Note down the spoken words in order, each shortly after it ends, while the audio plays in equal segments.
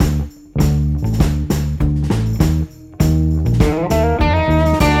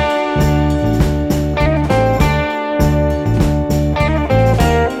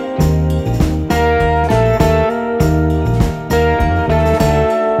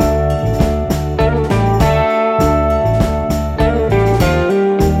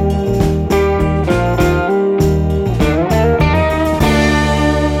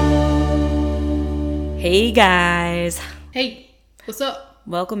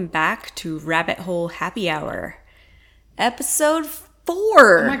welcome back to Rabbit Hole Happy Hour, episode 4.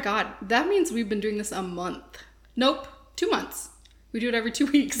 Oh my god, that means we've been doing this a month. Nope, 2 months. We do it every 2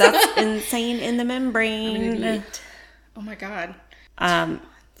 weeks. That's insane in the membrane. I'm an idiot. Oh my god.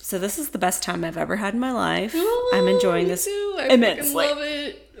 So this is the best time I've ever had in my life. Ooh, I'm enjoying this immensely. I fucking love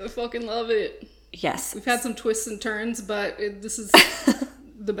it. I fucking love it. Yes. We've had some twists and turns, but this is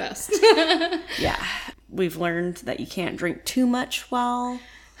the best. Yeah. We've learned that you can't drink too much while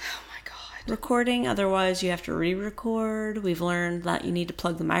recording, otherwise you have to re-record. We've learned that you need to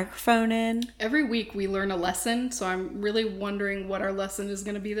plug the microphone in. Every week we learn a lesson, so I'm really wondering what our lesson is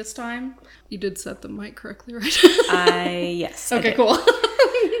going to be this time. You did set the mic correctly, right? Yes. Okay, cool.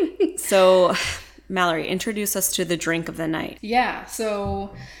 So, Mallory, introduce us to the drink of the night. Yeah,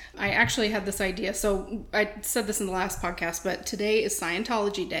 so I actually had this idea. So I said this in the last podcast, but today is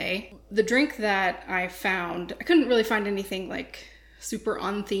Scientology Day. The drink that I found, I couldn't really find anything like super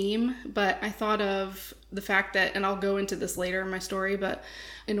on theme, but I thought of the fact that, and I'll go into this later in my story, but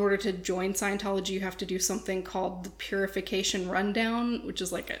in order to join Scientology, you have to do something called the Purification Rundown, which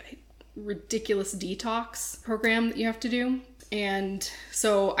is like a ridiculous detox program that you have to do. And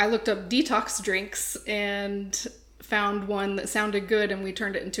so I looked up detox drinks and found one that sounded good, and we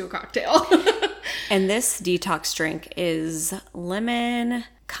turned it into a cocktail. And this detox drink is lemon,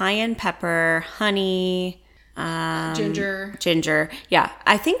 cayenne pepper, honey, ginger. Yeah,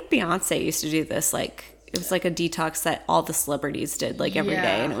 I think Beyonce used to do this. Like, it was like a detox that all the celebrities did like every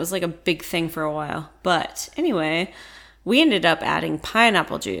day, and it was like a big thing for a while. But anyway, we ended up adding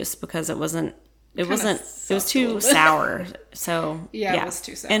pineapple juice because it was too sour. So yeah, it was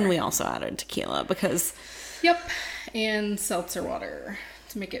too sour. And we also added tequila because and seltzer water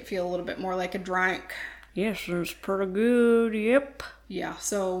to make it feel a little bit more like a drink. Yes, it's pretty good. Yep. Yeah,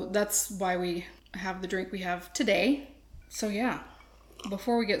 so that's why we have the drink we have today. So yeah,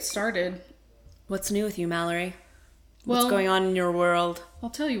 before we get started, what's new with you, Mallory? What's going on in your world? I'll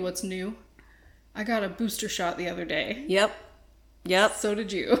tell you what's new. I got a booster shot the other day. Yep. So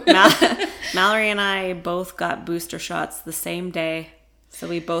did you. Mallory and I both got booster shots the same day. So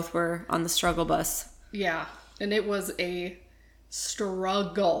we both were on the struggle bus. Yeah. And it was a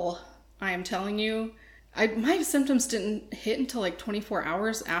struggle. I am telling you. My symptoms didn't hit until like 24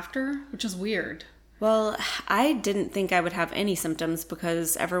 hours after, which is weird. Well, I didn't think I would have any symptoms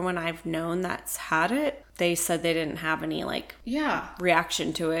because everyone I've known that's had it, they said they didn't have any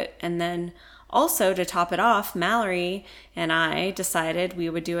reaction to it. And then also, to top it off, Mallory and I decided we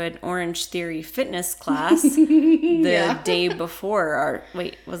would do an Orange Theory fitness class the day before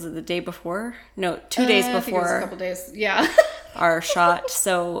was it the day before? No, 2 days before. I think it was a couple days. Yeah. Our shot.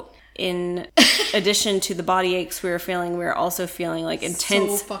 So in addition to the body aches we were feeling, we were also feeling like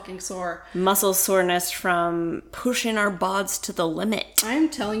intense so fucking sore muscle soreness from pushing our bods to the limit. I'm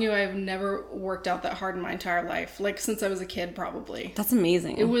telling you, I've never worked out that hard in my entire life. Like since I was a kid, probably. That's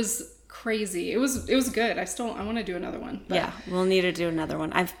amazing. It was crazy. It was good. I want to do another one. But yeah, we'll need to do another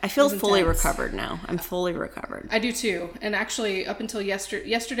one. I feel fully recovered now. I'm fully recovered. I do too. And actually, up until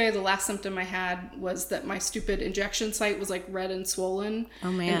yesterday, the last symptom I had was that my stupid injection site was like red and swollen.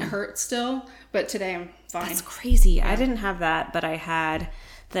 Oh man, and it hurt still. But today I'm fine. That's crazy. Yeah. I didn't have that, but I had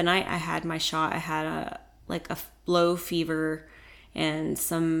the night I had my shot. I had a low fever and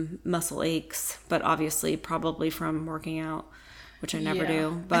some muscle aches, but obviously probably from working out, which I never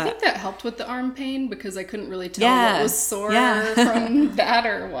do. But I think that helped with the arm pain because I couldn't really tell what was sore from that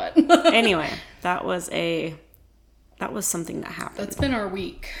or what. Anyway, that was something that happened. That's been our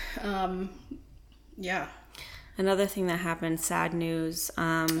week. Yeah. Another thing that happened, sad news.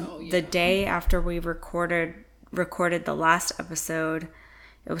 The day after we recorded the last episode,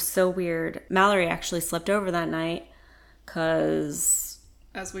 it was so weird. Mallory actually slept over that night because,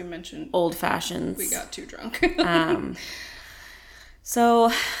 as we mentioned, old fashions. We got too drunk.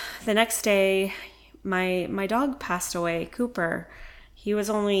 So the next day, my dog passed away, Cooper. He was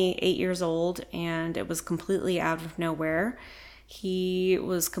only 8 years old, and it was completely out of nowhere. He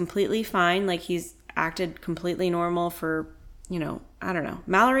was completely fine. Like, he's acted completely normal for, I don't know.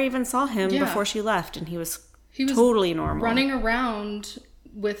 Mallory even saw him before she left, and he was totally normal. Running around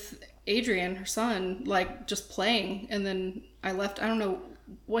with Adrian, her son, like, just playing. And then I left. I don't know.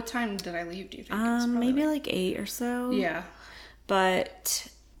 What time did I leave, do you think? Maybe like 8 or so. Yeah. But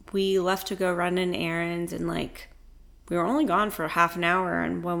we left to go run an errand, and we were only gone for half an hour,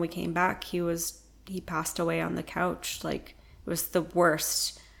 and when we came back he passed away on the couch. Like, it was the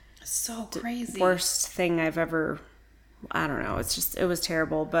worst. So crazy. Worst thing I've ever I don't know. It was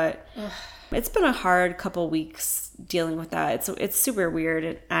terrible, but it's been a hard couple weeks dealing with that. It's super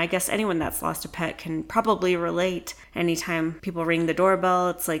weird. I guess anyone that's lost a pet can probably relate. Anytime people ring the doorbell,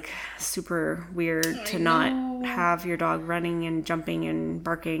 it's like super weird to not have your dog running and jumping and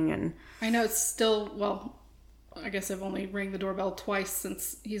barking. And I know it's still, well, I guess I've only rang the doorbell twice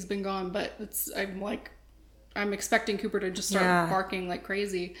since he's been gone, but I'm expecting Cooper to just start barking like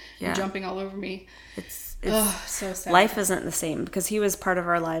crazy and jumping all over me. It's so sad. Life isn't the same because he was part of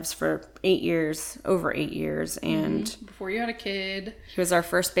our lives for over 8 years. And before you had a kid. He was our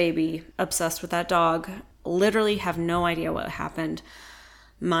first baby, obsessed with that dog. Literally have no idea what happened.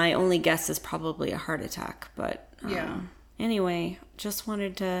 My only guess is probably a heart attack. But anyway, just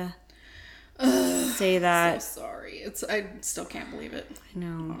wanted to say that. So sorry. I still can't believe it. I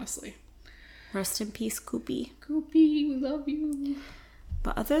know. Honestly. Rest in peace, Koopy. Koopy, we love you.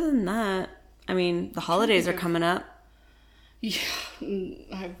 But other than that, I mean, the holidays are coming up. Yeah,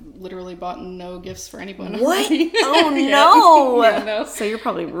 I've literally bought no gifts for anyone. What? Oh, no. Yeah, no. So you're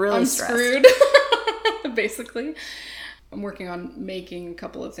probably really stressed. I'm screwed, basically. I'm working on making a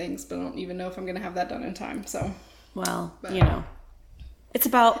couple of things, but I don't even know if I'm going to have that done in time. So, well, it's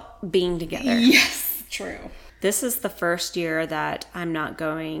about being together. Yes, true. This is the first year that I'm not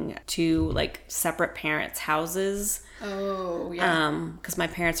going to like separate parents' houses. Oh, yeah. Because my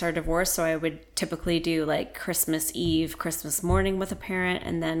parents are divorced, so I would typically do like Christmas Eve, Christmas morning with a parent,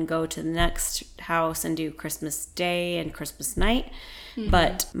 and then go to the next house and do Christmas Day and Christmas night. Mm-hmm.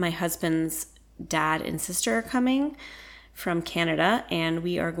 But my husband's dad and sister are coming from Canada, and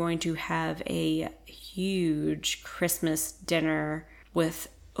we are going to have a huge Christmas dinner with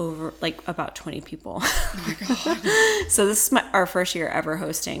over like about 20 people. Oh my God. So this is our first year ever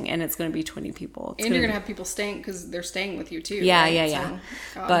hosting, and it's going to be 20 people. And you're going to have people staying because they're staying with you too. Yeah, right? yeah.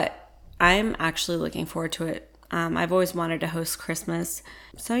 So, but I'm actually looking forward to it. I've always wanted to host Christmas.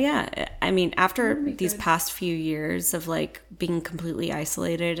 So yeah, I mean, after these past few years of like being completely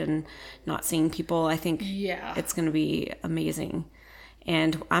isolated and not seeing people, I think it's going to be amazing.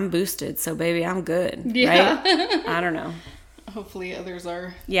 And I'm boosted, so baby, I'm good. Yeah. Right? I don't know. Hopefully others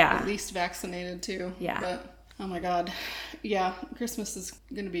are at least vaccinated too. Yeah. But, oh my God. Yeah, Christmas is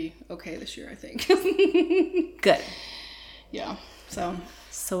going to be okay this year, I think. Good. Yeah, So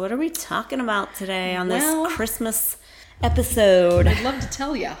what are we talking about today on this Christmas episode? I'd love to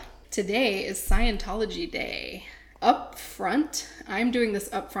tell you. Today is Scientology Day. Up front, I'm doing this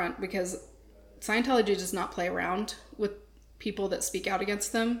up front because Scientology does not play around with people that speak out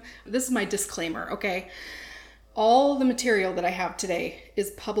against them. This is my disclaimer, okay? All the material that I have today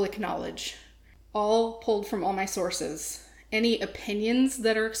is public knowledge, all pulled from all my sources. Any opinions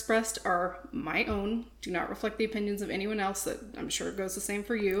that are expressed are my own, do not reflect the opinions of anyone else. That I'm sure it goes the same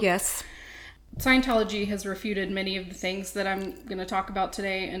for you. Yes. Scientology has refuted many of the things that I'm going to talk about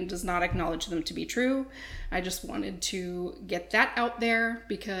today and does not acknowledge them to be true. I just wanted to get that out there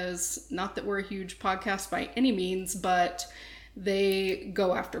because not that we're a huge podcast by any means, but they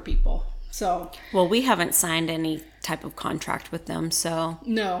go after people. So, well, we haven't signed any type of contract with them, so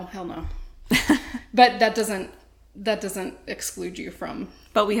no, hell no. But that doesn't exclude you from.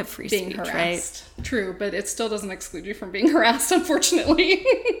 But we have free being speech, harassed. Right? True, but it still doesn't exclude you from being harassed, unfortunately.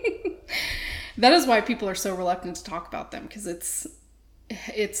 That is why people are so reluctant to talk about them because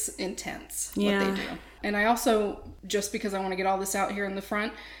it's intense what they do. And I also, just because I want to get all this out here in the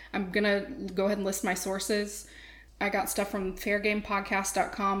front, I'm gonna go ahead and list my sources. I got stuff from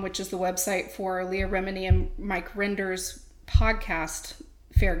fairgamepodcast.com, which is the website for Leah Remini and Mike Render's podcast,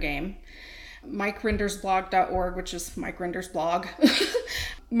 Fair Game. MikeRendersblog.org, which is Mike Render's blog.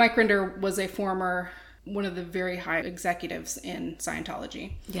 Mike Render was one of the very high executives in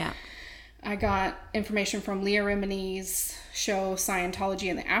Scientology. Yeah. I got information from Leah Remini's show Scientology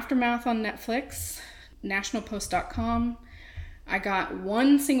in the Aftermath on Netflix, nationalpost.com. I got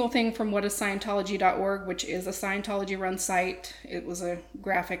one single thing from whatiscientology.org, which is a Scientology-run site. It was a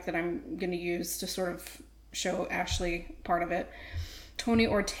graphic that I'm going to use to sort of show Ashley part of it.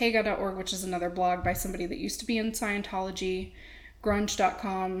 TonyOrtega.org, which is another blog by somebody that used to be in Scientology.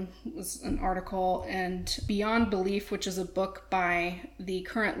 Grunge.com was an article. And Beyond Belief, which is a book by the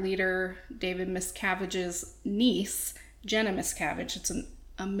current leader, David Miscavige's niece, Jenna Miscavige. It's an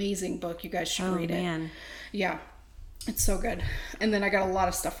amazing book. You guys should read it. Yeah. It's so good. And then I got a lot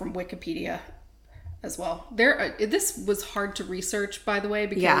of stuff from Wikipedia as well. This was hard to research, by the way,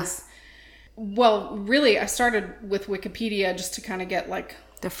 because, well, really, I started with Wikipedia just to kind of get like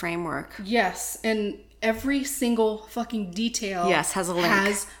the framework. Yes. And every single fucking detail has a link.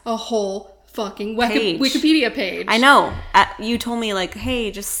 Has a whole fucking Wikipedia page. I know. You told me, like,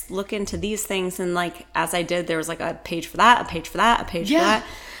 hey, just look into these things. And, like, as I did, there was, like, a page for that, a page for that, a page for that.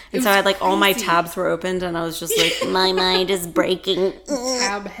 And so I had, like, all my tabs were opened, and I was just like, my mind is breaking.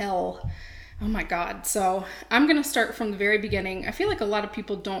 Tab hell. Oh, my God. So I'm going to start from the very beginning. I feel like a lot of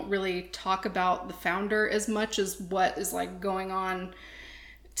people don't really talk about the founder as much as what is, like, going on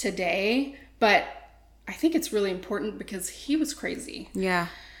today. But I think it's really important because he was crazy. Yeah.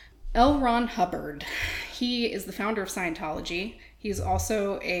 L. Ron Hubbard. He is the founder of Scientology. He's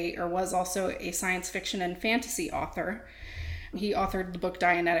also was also a science fiction and fantasy author. He authored the book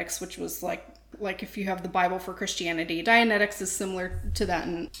Dianetics, which was like if you have the Bible for Christianity. Dianetics is similar to that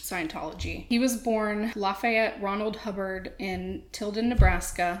in Scientology. He was born Lafayette Ronald Hubbard in Tilden,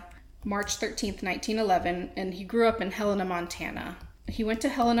 Nebraska, March 13th, 1911, and he grew up in Helena, Montana. He went to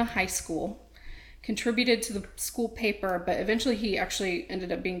Helena High School, contributed to the school paper, but eventually he actually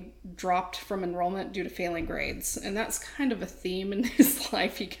ended up being dropped from enrollment due to failing grades. And that's kind of a theme in his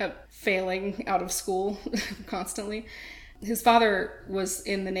life. He kept failing out of school constantly. His father was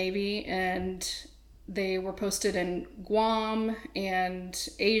in the Navy, and they were posted in Guam and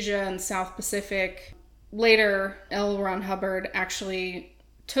Asia and South Pacific. Later, L. Ron Hubbard actually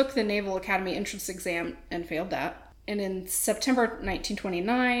took the Naval Academy entrance exam and failed that. And in September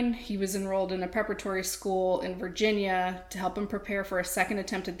 1929, he was enrolled in a preparatory school in Virginia to help him prepare for a second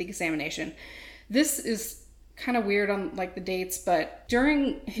attempt at the examination. This is kind of weird on like the dates, but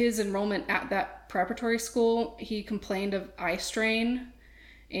during his enrollment at that preparatory school, he complained of eye strain,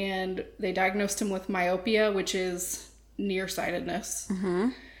 and they diagnosed him with myopia, which is nearsightedness. Mm-hmm.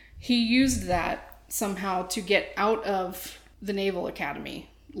 He used that somehow to get out of the Naval Academy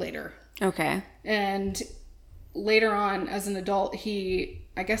later. Okay. And later on, as an adult, he,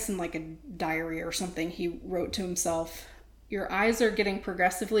 I guess in like a diary or something, he wrote to himself, "Your eyes are getting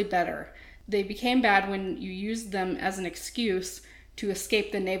progressively better. They became bad when you used them as an excuse to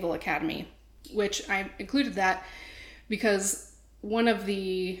escape the Naval Academy," which I included that because one of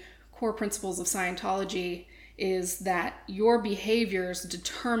the core principles of Scientology is that your behaviors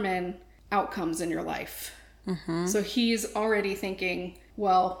determine outcomes in your life. Mm-hmm. So he's already thinking,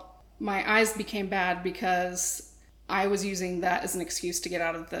 well, my eyes became bad because I was using that as an excuse to get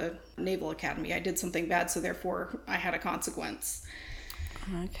out of the Naval Academy. I did something bad, so therefore I had a consequence.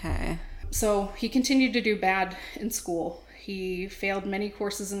 Okay. So he continued to do bad in school. He failed many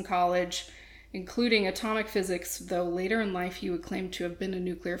courses in college, including atomic physics, though later in life he would claim to have been a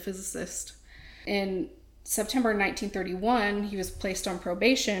nuclear physicist. In September 1931, he was placed on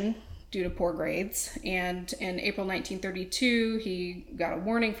probation due to poor grades, and in April 1932, he got a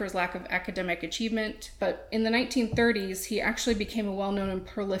warning for his lack of academic achievement. But in the 1930s, he actually became a well-known and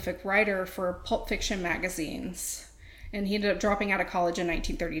prolific writer for pulp fiction magazines, and he ended up dropping out of college in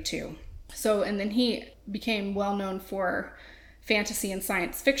 1932. So, and then he became well-known for fantasy and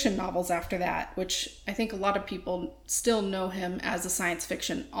science fiction novels after that, which I think a lot of people still know him as a science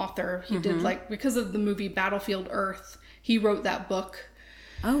fiction author. He did, like, because of the movie Battlefield Earth, he wrote that book.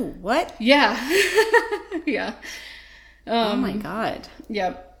 Oh, what? Yeah. Yeah. Oh my God.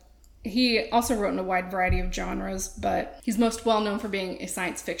 Yeah. He also wrote in a wide variety of genres, but he's most well known for being a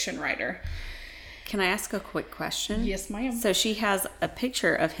science fiction writer. Can I ask a quick question? Yes, ma'am. So she has a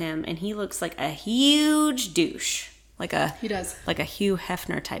picture of him, and he looks like a huge douche. He does. Like a Hugh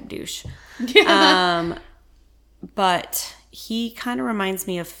Hefner type douche. Yeah. But he kind of reminds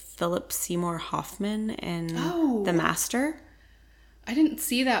me of Philip Seymour Hoffman in The Master. I didn't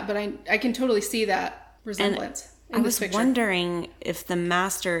see that, but I can totally see that resemblance. I was wondering if The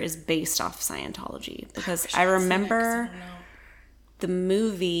Master is based off Scientology, because I remember the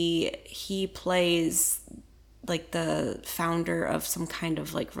movie, he plays like the founder of some kind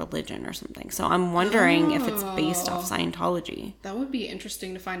of like religion or something. So I'm wondering if it's based off Scientology. That would be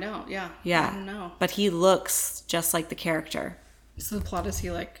interesting to find out. Yeah. Yeah. I don't know. But he looks just like the character. So the plot is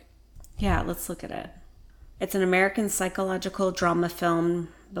he like... Yeah, let's look at it. It's an American psychological drama film,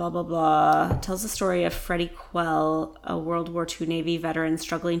 blah, blah, blah. It tells the story of Freddie Quell, a World War II Navy veteran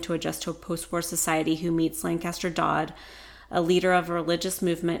struggling to adjust to a post-war society who meets Lancaster Dodd, a leader of a religious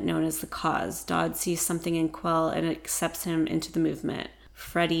movement known as the Cause. Dodd sees something in Quell and accepts him into the movement.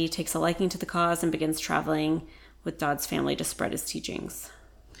 Freddie takes a liking to the Cause and begins traveling with Dodd's family to spread his teachings.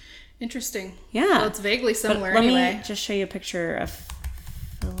 Interesting. Yeah. Well, it's vaguely similar anyway. Let me just show you a picture of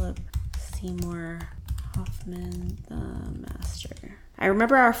Philip Seymour Hoffman, The Master. I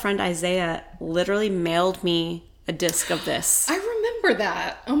remember our friend Isaiah literally mailed me a disc of this. I remember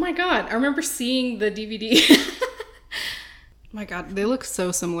that. Oh my God. I remember seeing the DVD. My God, they look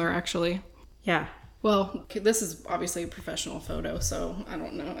so similar, actually. Yeah. Well, this is obviously a professional photo, so I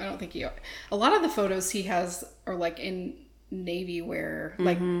don't know. I don't think a lot of the photos he has are like in Navy wear,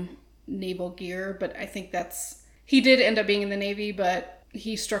 like naval gear, but I think he did end up being in the Navy, but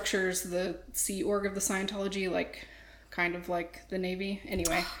he structures the Sea Org of the Scientology, like, kind of like the Navy.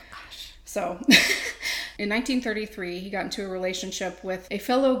 Anyway. Oh, gosh. So, in 1933, he got into a relationship with a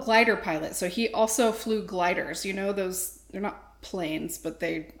fellow glider pilot. So he also flew gliders. You know, they're not planes, but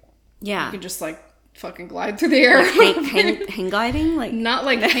you can just, like, fucking glide through the air. Like hang gliding? Like, not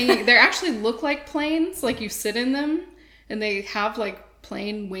like hanging. They actually look like planes. Like, you sit in them, and they have, like,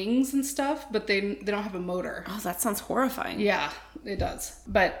 plane wings and stuff, but they don't have a motor. Oh, that sounds horrifying. Yeah, it does.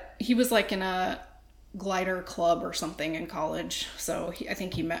 But he was like in a glider club or something in college, so I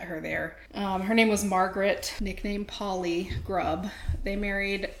think he met her there. Her name was Margaret, nicknamed Polly Grubb. They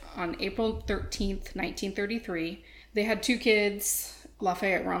married on April 13th, 1933. They had 2 kids,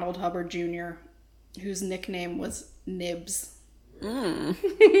 Lafayette Ronald Hubbard Jr., whose nickname was Nibs.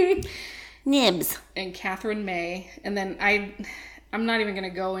 Nibs. And Catherine May. And then I'm not even going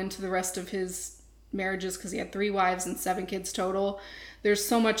to go into the rest of his marriages because he had 3 wives and 7 kids total. There's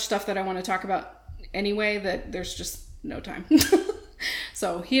so much stuff that I want to talk about anyway that there's just no time.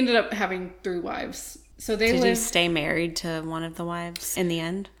 So he ended up having 3 wives. So Did he stay married to one of the wives in the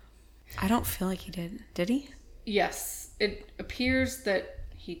end? I don't feel like he did. Did he? Yes. It appears that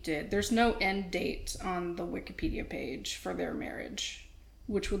he did. There's no end date on the Wikipedia page for their marriage,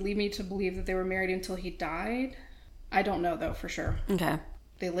 which would lead me to believe that they were married until he died. I don't know, though, for sure. Okay.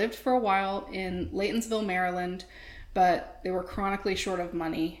 They lived for a while in Laytonsville, Maryland, but they were chronically short of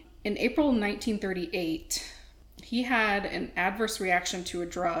money. In April 1938, he had an adverse reaction to a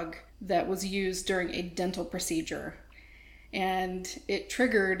drug that was used during a dental procedure, and it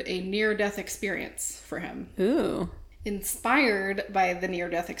triggered a near-death experience for him. Ooh. Inspired by the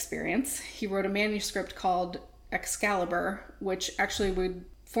near-death experience, he wrote a manuscript called Excalibur, which actually would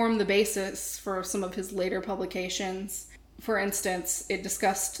form the basis for some of his later publications. For instance, it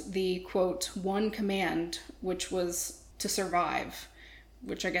discussed the, quote, one command, which was to survive,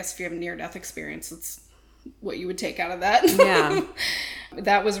 which I guess if you have a near-death experience, that's what you would take out of that. Yeah.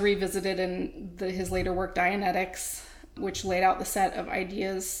 That was revisited in his later work, Dianetics, which laid out the set of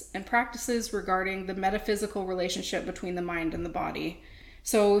ideas and practices regarding the metaphysical relationship between the mind and the body.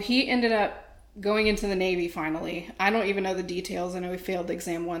 So he ended up going into the Navy finally. I don't even know the details. I know he failed the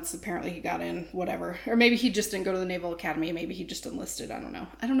exam once. Apparently he got in, whatever. Or maybe he just didn't go to the Naval Academy. Maybe he just enlisted. I don't know.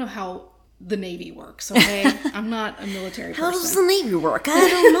 I don't know how the Navy works, okay? I'm not a military person. How does the Navy work? I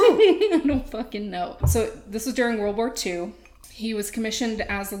don't know. I don't fucking know. So this was during World War II. He was commissioned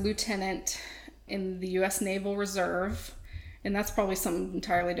as a lieutenant in the U.S. Naval Reserve. And that's probably something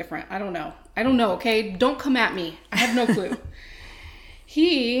entirely different. I don't know, okay? Don't come at me. I have no clue.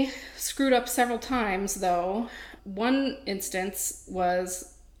 He screwed up several times, though. One instance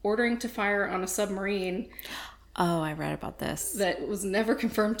was ordering to fire on a submarine. Oh, I read about this. That was never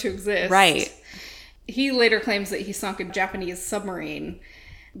confirmed to exist. Right. He later claims that he sunk a Japanese submarine,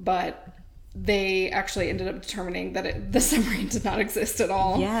 but they actually ended up determining that the submarine did not exist at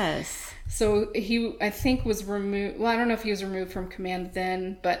all. Yes. So he, I think, was removed. Well, I don't know if he was removed from command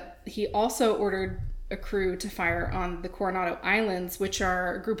then, but he also ordered a crew to fire on the Coronado Islands, which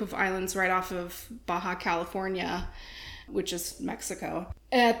are a group of islands right off of Baja California, which is Mexico.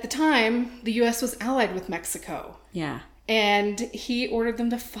 At the time, the U.S. was allied with Mexico. Yeah. And he ordered them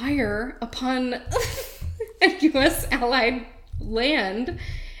to fire upon a U.S. allied land,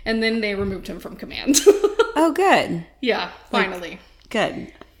 and then they removed him from command. Oh, good. Yeah, finally.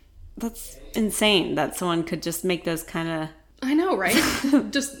 Good. That's insane that someone could just make those kind of... I know, right?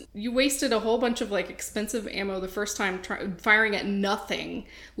 Just, you wasted a whole bunch of, like, expensive ammo the first time firing at nothing.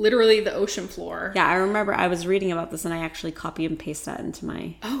 Literally the ocean floor. Yeah, I remember I was reading about this and I actually copy and paste that into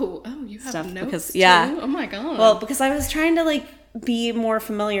my Oh, you have stuff notes because, too? yeah. Oh my god. Well, because I was trying to, like, be more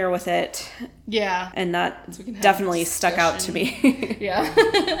familiar with it. Yeah. And that definitely stuck out to me. Yeah.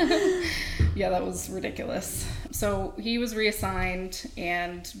 Yeah, that was ridiculous. So he was reassigned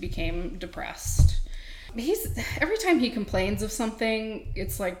and became depressed. Every time he complains of something,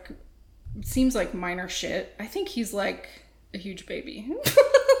 it seems like minor shit. I think he's like a huge baby.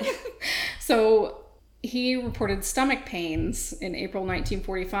 So he reported stomach pains in April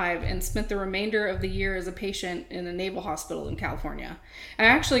 1945 and spent the remainder of the year as a patient in a naval hospital in California. I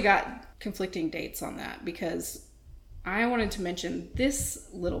actually got conflicting dates on that because I wanted to mention this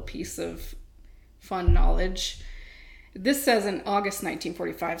little piece of fun knowledge. This says in August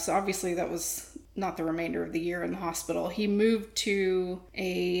 1945, so obviously that was not the remainder of the year in the hospital. He moved to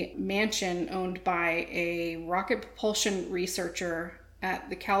a mansion owned by a rocket propulsion researcher at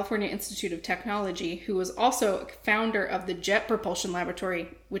the California Institute of Technology, who was also founder of the Jet Propulsion Laboratory,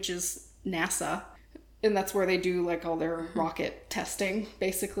 which is NASA. And that's where they do like all their rocket testing,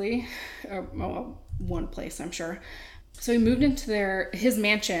 basically. Well, one place, I'm sure. So he moved into his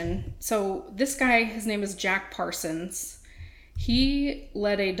mansion. So this guy, his name is Jack Parsons. He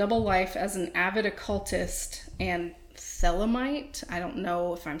led a double life as an avid occultist and Thelemite. I don't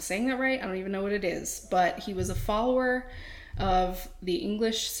know if I'm saying that right. I don't even know what it is. But he was a follower of the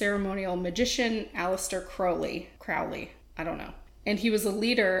English ceremonial magician Aleister Crowley. I don't know. And he was a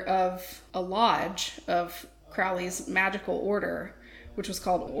leader of a lodge of Crowley's magical order, which was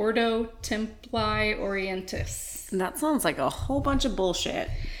called Ordo Templi Orientis. That sounds like a whole bunch of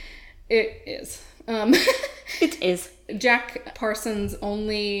bullshit. It is. It is. Jack Parsons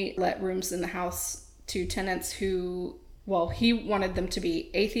only let rooms in the house to tenants who, well, he wanted them to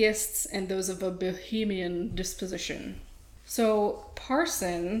be atheists and those of a bohemian disposition. So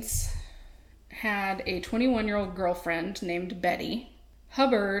Parsons had a 21-year-old girlfriend named Betty.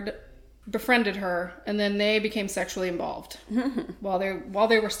 Hubbard befriended her, and then they became sexually involved while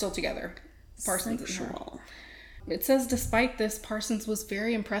they were still together. Parsons and her. It says, despite this, Parsons was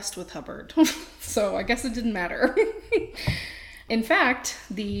very impressed with Hubbard. So I guess it didn't matter. In fact,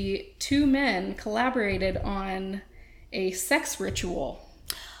 the two men collaborated on a sex ritual.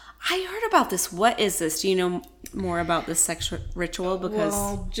 I heard about this. What is this? Do you know more about this sex ritual? Because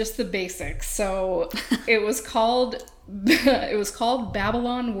well, just the basics. So it was called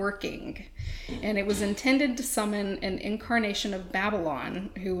Babylon Working, and it was intended to summon an incarnation of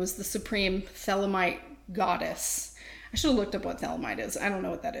Babylon, who was the supreme Thelemite goddess. I should have looked up what Thelemite is. I don't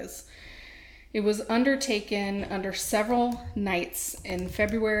know what that is. It was undertaken under several nights in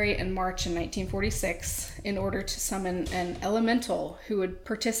February and March in 1946 in order to summon an elemental who would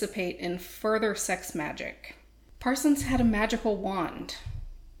participate in further sex magic. Parsons had a magical wand,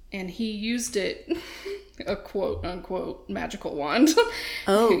 and he used it, a quote-unquote magical wand.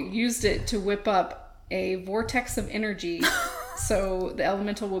 Oh. He used it to whip up a vortex of energy so the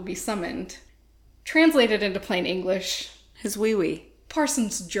elemental would be summoned. Translated into plain English, his wee-wee.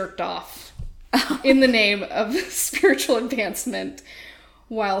 Parsons jerked off in the name of spiritual advancement,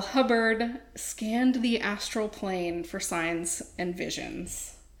 while Hubbard scanned the astral plane for signs and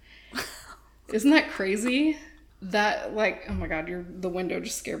visions. Isn't that crazy? That, like, oh my god, the window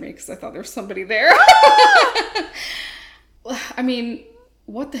just scared me because I thought there was somebody there. I mean,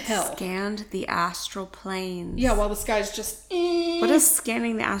 what the hell? Scanned the astral planes. Yeah, while this guy's just... What does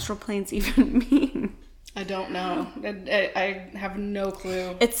scanning the astral planes even mean? I don't know. I have no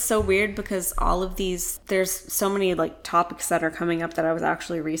clue. It's so weird because all of these, there's so many like topics that are coming up that I was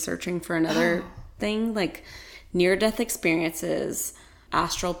actually researching for another thing, like near-death experiences,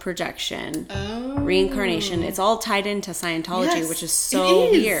 astral projection, reincarnation. It's all tied into Scientology, which is so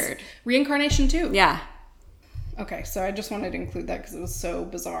weird. Reincarnation too. Yeah. Okay, so I just wanted to include that because it was so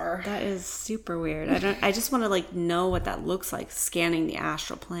bizarre. That is super weird. I just want to like know what that looks like, scanning the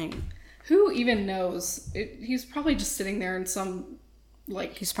astral plane. Who even knows? He's probably just sitting there in some,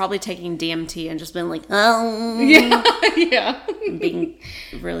 like... He's probably taking DMT and just been like, oh. Yeah. Being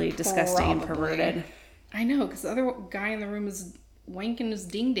really disgusting and perverted. I know, because the other guy in the room is wanking his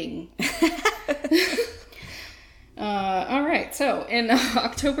ding-ding. All right, so in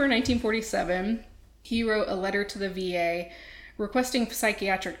October 1947, he wrote a letter to the VA requesting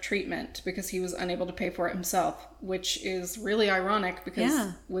psychiatric treatment because he was unable to pay for it himself, which is really ironic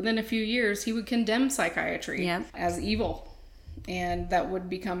because within a few years he would condemn psychiatry as evil, and that would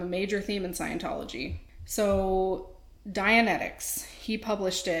become a major theme in Scientology. So Dianetics, he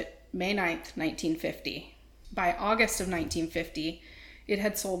published it May 9th, 1950. By August of 1950, it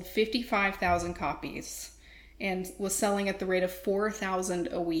had sold 55,000 copies and was selling at the rate of 4,000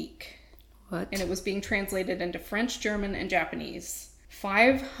 a week. What? And it was being translated into French, German, and Japanese.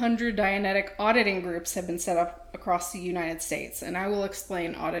 500 Dianetic auditing groups have been set up across the United States, and I will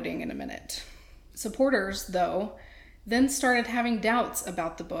explain auditing in a minute. Supporters, though, then started having doubts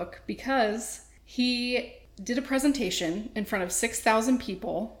about the book because he did a presentation in front of 6,000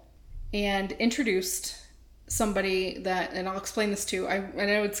 people and introduced somebody that, and I'll explain this too. I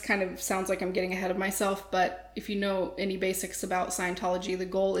know it's kind of sounds like I'm getting ahead of myself, but if you know any basics about Scientology, the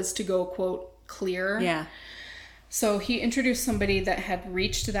goal is to go, quote, clear. Yeah. So he introduced somebody that had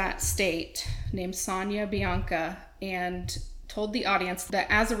reached that state named Sonia Bianca and told the audience that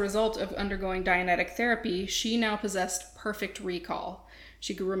as a result of undergoing Dianetic therapy, she now possessed perfect recall.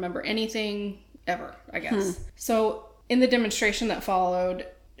 She could remember anything ever, I guess. So in the demonstration that followed,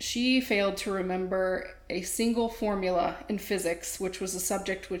 she failed to remember a single formula in physics, which was a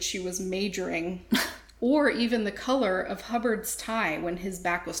subject which she was majoring or even the color of Hubbard's tie when his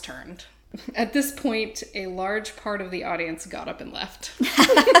back was turned. At this point, a large part of the audience got up and left.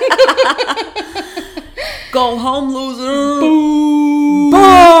 Go home, loser! Boom!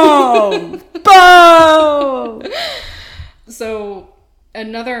 Boom! Boom! So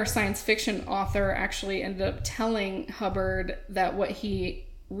another science fiction author actually ended up telling Hubbard that what he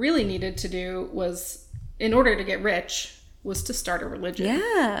really needed to do was, in order to get rich, was to start a religion.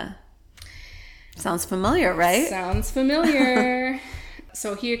 Yeah. Sounds familiar, right? Sounds familiar.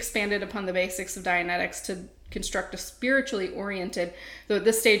 So he expanded upon the basics of Dianetics to construct a spiritually oriented, though at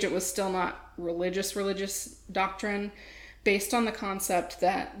this stage it was still not religious doctrine, based on the concept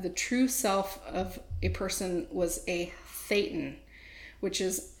that the true self of a person was a thetan, which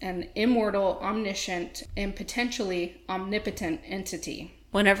is an immortal, omniscient, and potentially omnipotent entity.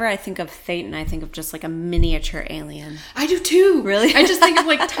 Whenever I think of Thetan, I think of just like a miniature alien. I do too. Really? I just think of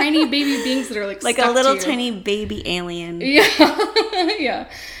like tiny baby beings that are like a little tiny baby alien. Yeah. Yeah.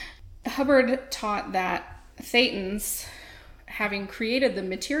 Hubbard taught that Thetans, having created the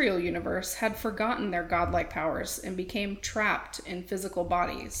material universe, had forgotten their godlike powers and became trapped in physical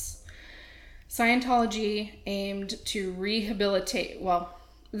bodies. Scientology aimed to rehabilitate, well,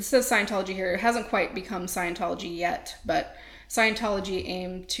 this says Scientology here. It hasn't quite become Scientology yet, but Scientology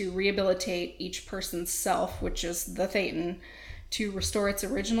aimed to rehabilitate each person's self, which is the Thetan, to restore its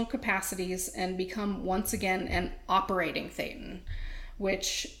original capacities and become once again an operating Thetan,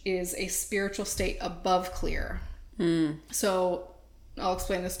 which is a spiritual state above clear. So I'll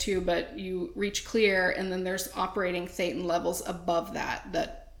explain this too, but you reach clear and then there's operating Thetan levels above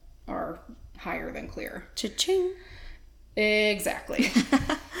that are higher than clear. Cha-ching. Exactly.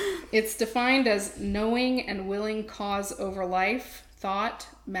 It's defined as knowing and willing cause over life, thought,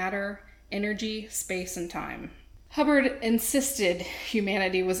 matter, energy, space, and time. Hubbard insisted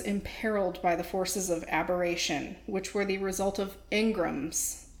humanity was imperiled by the forces of aberration, which were the result of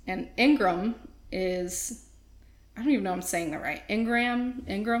engrams. And engram is, I don't even know if I'm saying that right.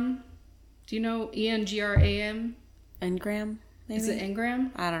 Engram? Do you know E-N-G-R-A-M? Engram, maybe? Is it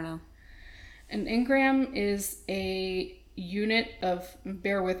engram? I don't know. An engram is a unit of,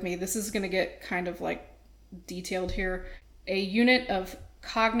 bear with me, this is going to get kind of like detailed here, a unit of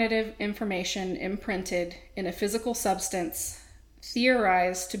cognitive information imprinted in a physical substance,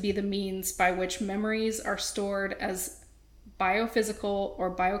 theorized to be the means by which memories are stored as biophysical or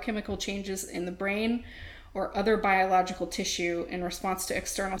biochemical changes in the brain or other biological tissue in response to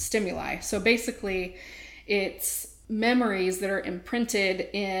external stimuli. So basically, it's memories that are imprinted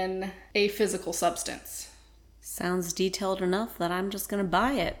in a physical substance. Sounds detailed enough that I'm just going to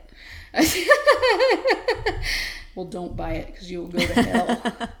buy it. Well, don't buy it because you will go to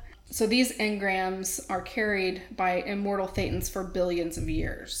hell. So these engrams are carried by immortal Thetans for billions of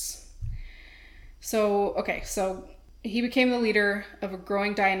years. So he became the leader of a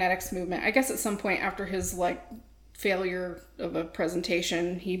growing Dianetics movement. I guess at some point after his failure of a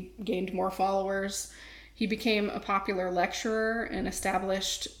presentation, he gained more followers. He became a popular lecturer and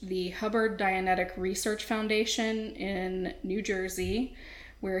established the Hubbard Dianetic Research Foundation in New Jersey,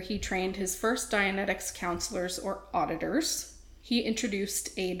 where he trained his first Dianetics counselors or auditors. He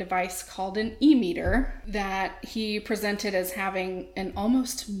introduced a device called an e-meter that he presented as having an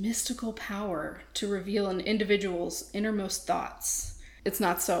almost mystical power to reveal an individual's innermost thoughts. It's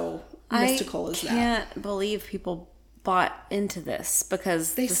not so mystical as that. I can't believe people bought into this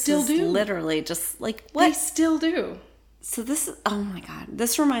because they still do. Literally just like what? They still do. So this is, oh my God,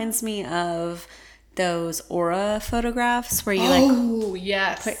 this reminds me of those aura photographs where you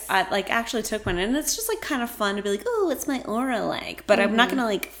yes. I actually took one and it's just kind of fun to be like, oh, it's my aura but I'm not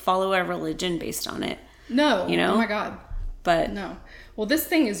gonna follow a religion based on it. No. You know? Oh my God. But no. Well, this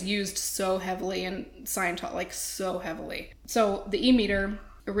thing is used so heavily in Scientology, so heavily. So the e-meter,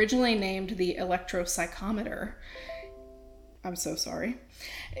 originally named the electropsychometer, I'm so sorry,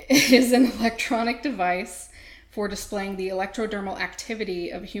 is an electronic device for displaying the electrodermal activity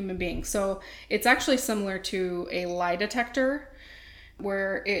of a human being. So it's actually similar to a lie detector,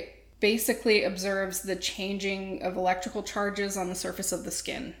 where it basically observes the changing of electrical charges on the surface of the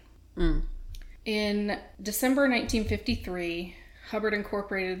skin. In December 1953, Hubbard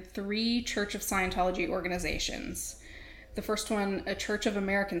incorporated 3 Church of Scientology organizations. The first one, a Church of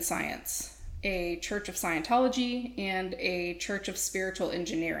American Science, a Church of Scientology, and a Church of Spiritual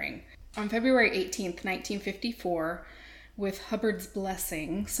Engineering. On February 18th, 1954, with Hubbard's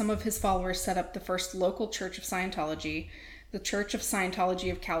blessing, some of his followers set up the first local Church of Scientology, the Church of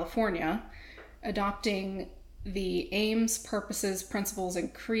Scientology of California, adopting the aims, purposes, principles,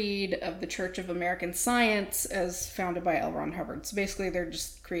 and creed of the Church of American Science as founded by L. Ron Hubbard. So basically, they're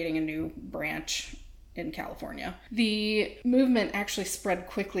just creating a new branch in California. The movement actually spread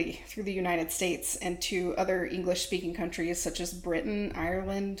quickly through the United States and to other English-speaking countries such as Britain,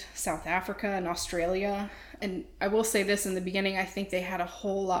 Ireland, South Africa, and Australia. And I will say this, in the beginning, I think they had a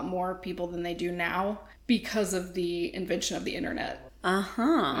whole lot more people than they do now because of the invention of the internet.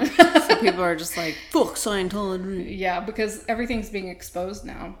 So people are just like, fuck Scientology. Yeah, because everything's being exposed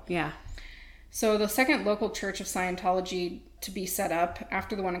now. Yeah. So the second local church of Scientology to be set up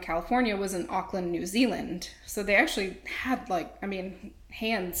after the one in California was in Auckland, New Zealand. So they actually had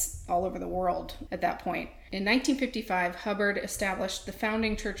hands all over the world at that point. In 1955, Hubbard established the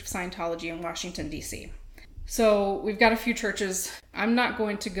founding Church of Scientology in Washington, D.C. So we've got a few churches. I'm not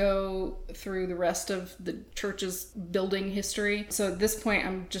going to go through the rest of the church's building history. So at this point,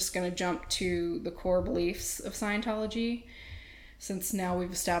 I'm just going to jump to the core beliefs of Scientology, since now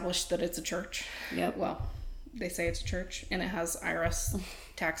we've established that it's a church. Yep. Well, they say it's a church, and it has IRS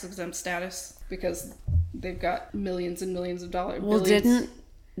tax-exempt status because they've got millions and millions of dollars. Well,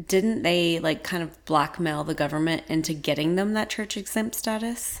 didn't they kind of blackmail the government into getting them that church-exempt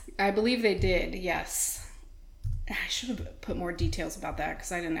status? I believe they did, yes. I should have put more details about that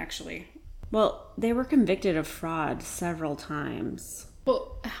because I didn't actually. Well, they were convicted of fraud several times.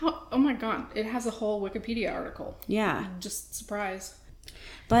 Well, how? Oh my God! It has a whole Wikipedia article. Yeah. Just surprise.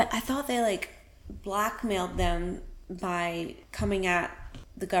 But I thought they blackmailed them by coming at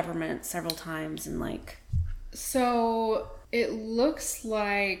the government several times and So it looks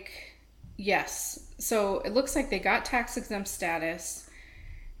like yes. So it looks like they got tax exempt status,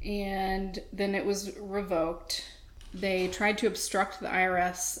 and then it was revoked. They tried to obstruct the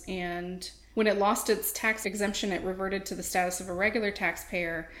IRS, and when it lost its tax exemption, it reverted to the status of a regular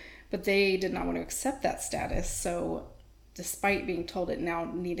taxpayer, but they did not want to accept that status. So despite being told it now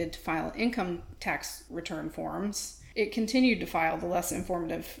needed to file income tax return forms, it continued to file the less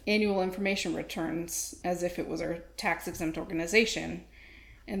informative annual information returns as if it was a tax-exempt organization.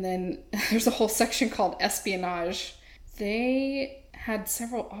 And then there's a whole section called espionage. They had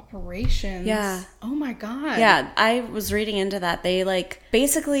several operations. Yeah. Oh my God. Yeah, I was reading into that. They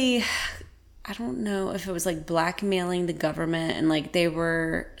basically, I don't know if it was blackmailing the government and they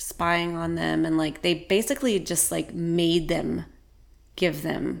were spying on them and they basically just made them give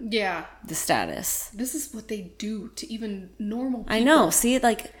them the status. This is what they do to even normal people. I know. See,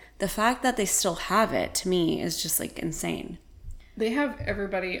 the fact that they still have it to me is just insane. They have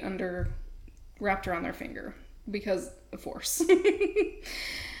everybody wrapped around their finger because of force.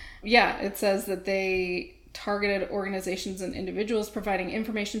 Yeah, it says that they targeted organizations and individuals providing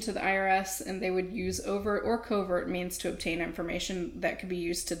information to the IRS, and they would use overt or covert means to obtain information that could be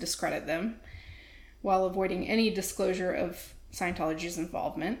used to discredit them, while avoiding any disclosure of Scientology's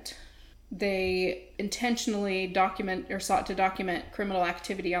involvement. They intentionally sought to document criminal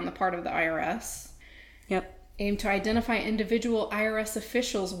activity on the part of the IRS. Yep. Aimed to identify individual IRS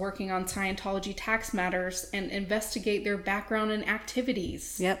officials working on Scientology tax matters and investigate their background and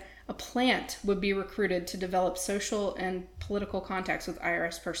activities. Yep. A plant would be recruited to develop social and political contacts with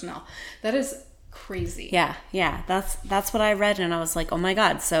IRS personnel. That is crazy. Yeah. That's what I read, and I was like, oh my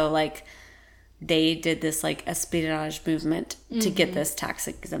God. So they did this espionage movement to get this tax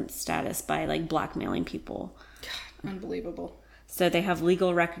exempt status by blackmailing people. God, unbelievable. So they have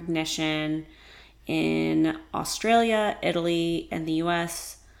legal recognition in Australia, Italy, and the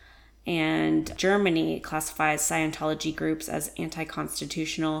US. And Germany classifies Scientology groups as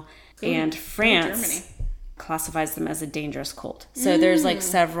anti-constitutional, and France classifies them as a dangerous cult. So there's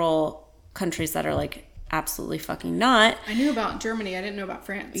several countries that are absolutely fucking not. I knew about Germany. I didn't know about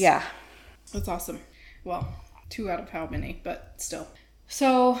France. Yeah. That's awesome. Well, 2 out of how many, but still.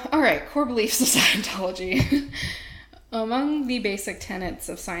 So, all right, core beliefs of Scientology. Among the basic tenets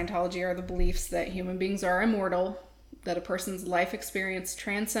of Scientology are the beliefs that human beings are immortal, that a person's life experience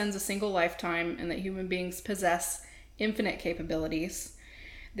transcends a single lifetime, and that human beings possess infinite capabilities.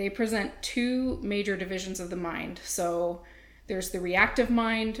 They present 2 major divisions of the mind. So there's the reactive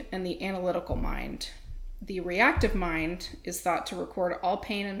mind and the analytical mind. The reactive mind is thought to record all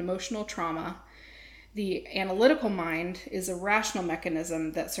pain and emotional trauma. The analytical mind is a rational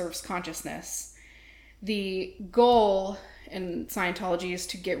mechanism that serves consciousness. The goal in Scientology is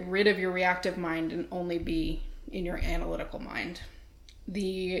to get rid of your reactive mind and only be in your analytical mind.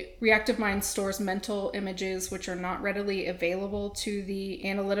 The reactive mind stores mental images which are not readily available to the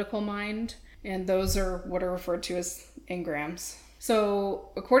analytical mind, and those are what are referred to as engrams.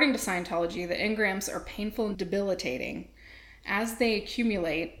 So, according to Scientology, the engrams are painful and debilitating. As they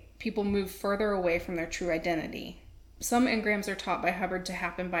accumulate, people move further away from their true identity. Some engrams are taught by Hubbard to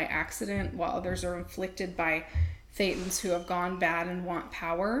happen by accident, while others are inflicted by thetans who have gone bad and want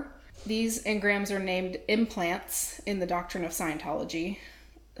power. These engrams are named implants in the doctrine of Scientology.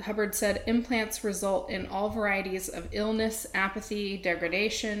 Hubbard said implants result in all varieties of illness, apathy,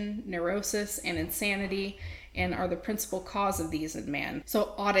 degradation, neurosis, and insanity, and are the principal cause of these in man.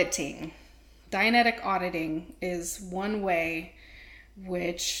 So auditing. Dianetic auditing is one way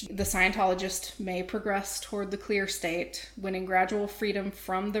which the Scientologist may progress toward the clear state, winning gradual freedom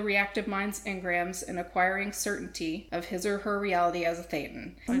from the reactive mind's engrams and acquiring certainty of his or her reality as a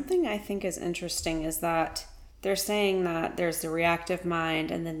thetan. Something I think is interesting is that they're saying that there's the reactive mind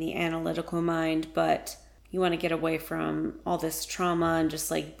and then the analytical mind, but you want to get away from all this trauma and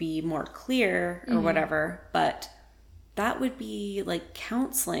just like be more clear or whatever. But that would be like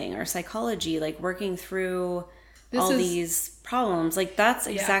counseling or psychology, like working through these problems. Like that's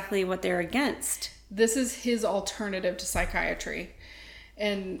exactly what they're against. This is his alternative to psychiatry.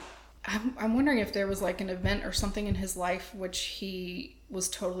 And I'm wondering if there was like an event or something in his life which he was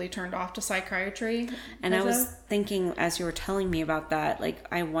totally turned off to psychiatry. And I was thinking as you were telling me about that, like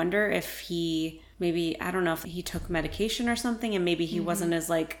I wonder if he maybe, I don't know if he took medication or something and maybe he wasn't as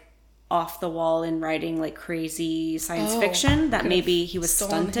like off the wall in writing like crazy science fiction, that maybe he was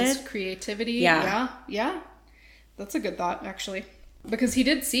stunted. His creativity. Yeah. That's a good thought, actually. Because he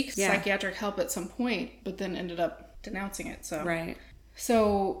did seek psychiatric help at some point, but then ended up denouncing it. So right.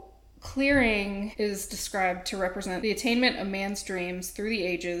 So clearing is described to represent the attainment of man's dreams through the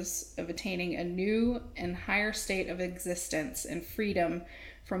ages of attaining a new and higher state of existence and freedom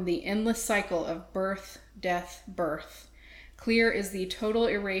from the endless cycle of birth, death, birth. Clear is the total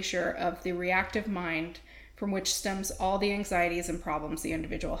erasure of the reactive mind from which stems all the anxieties and problems the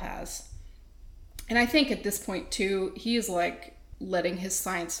individual has. And I think at this point, too, he is like letting his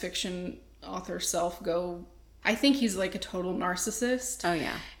science fiction author self go. I think he's like a total narcissist. Oh,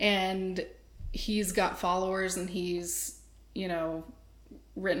 yeah. And he's got followers and he's,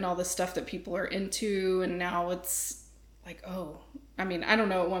 written all this stuff that people are into. And now it's like, I don't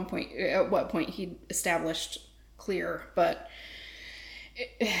know at what point he established Clear, but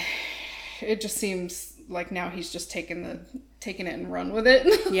it just seems like now he's just taking it and run with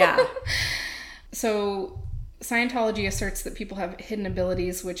it. Yeah. So Scientology asserts that people have hidden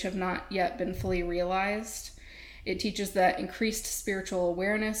abilities which have not yet been fully realized. It teaches that increased spiritual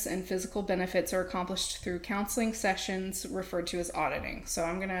awareness and physical benefits are accomplished through counseling sessions referred to as auditing. So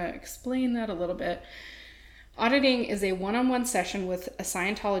I'm going to explain that a little bit. Auditing is a one-on-one session with a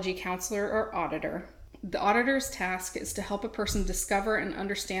Scientology counselor or auditor. The auditor's task is to help a person discover and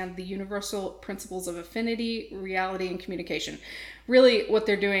understand the universal principles of affinity, reality, and communication. Really, what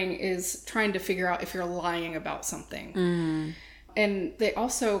they're doing is trying to figure out if you're lying about something. And they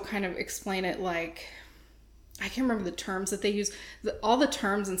also kind of explain it like, I can't remember the terms that they use. All the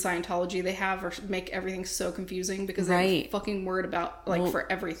terms in Scientology they have make everything so confusing because they have a fucking word about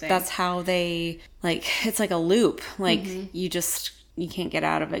for everything. That's how they it's like a loop. Like you can't get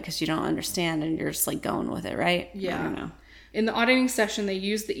out of it because you don't understand and you're just like going with it, right? Yeah. I don't know. In the auditing session, they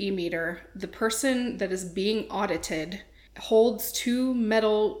use the e-meter. The person that is being audited holds two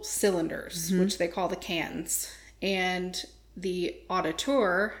metal cylinders, which they call the cans. And the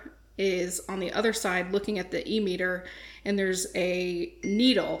auditor is on the other side looking at the e-meter, and there's a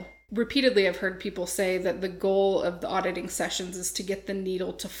needle. Repeatedly, I've heard people say that the goal of the auditing sessions is to get the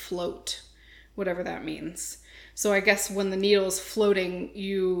needle to float, whatever that means. So I guess when the needle is floating,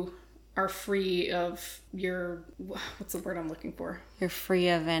 you are free of your, what's the word I'm looking for? You're free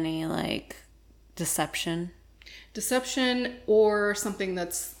of any deception. Deception or something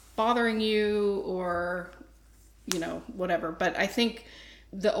that's bothering you or, whatever. But I think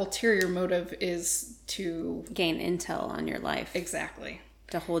the ulterior motive is to gain intel on your life. Exactly.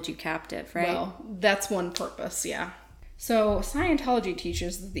 To hold you captive, right? Well, that's one purpose, yeah. So Scientology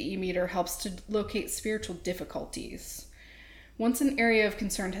teaches that the e-meter helps to locate spiritual difficulties. Once an area of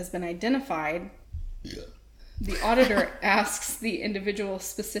concern has been identified, the auditor asks the individual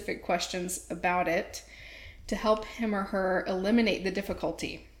specific questions about it to help him or her eliminate the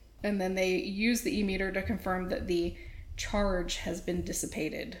difficulty. And then they use the e-meter to confirm that the charge has been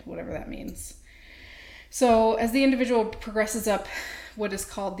dissipated, whatever that means. So as the individual progresses up what is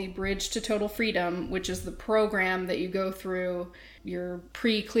called the Bridge to Total Freedom, which is the program that you go through your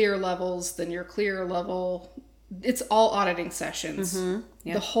pre-clear levels, then your clear level. It's all auditing sessions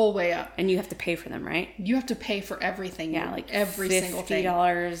the whole way up. And you have to pay for them, right? You have to pay for everything. Yeah, every single thing.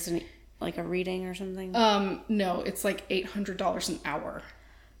 $50 like a reading or something? No, it's like $800 an hour.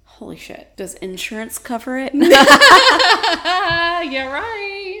 Holy shit. Does insurance cover it? Yeah,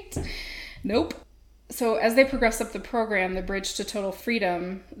 right. Nope. So as they progress up the program, the Bridge to Total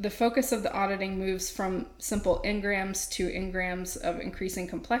Freedom, the focus of the auditing moves from simple engrams to engrams of increasing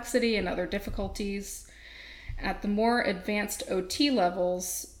complexity and other difficulties. At the more advanced OT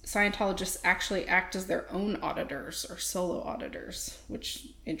levels, Scientologists actually act as their own auditors or solo auditors, which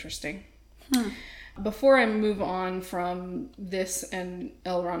interesting. Before I move on from this and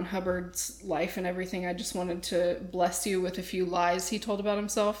L. Ron Hubbard's life and everything, I just wanted to bless you with a few lies he told about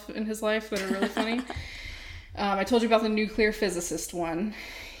himself in his life that are really funny. I told you about the nuclear physicist one.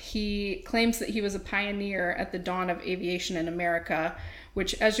 He claims that he was a pioneer at the dawn of aviation in America,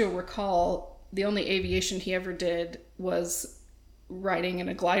 which, as you'll recall, the only aviation he ever did was riding in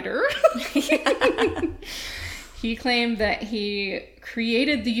a glider. He claimed that he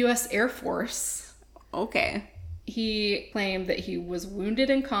created the U.S. Air Force. Okay. He claimed that he was wounded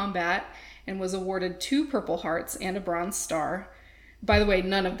in combat and was awarded 2 Purple Hearts and a Bronze Star. By the way,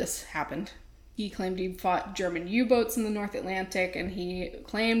 none of this happened. He claimed he fought German U-boats in the North Atlantic, and he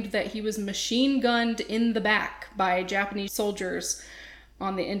claimed that he was machine gunned in the back by Japanese soldiers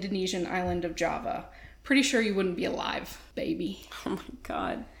on the Indonesian island of Java. Pretty sure you wouldn't be alive, baby. Oh my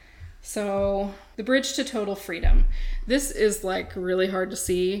God. So, the Bridge to Total Freedom. This is like really hard to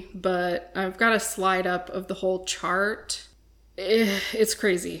see, but I've got a slide up of the whole chart. It's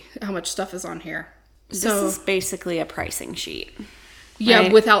crazy how much stuff is on here. This is basically a pricing sheet. Yeah,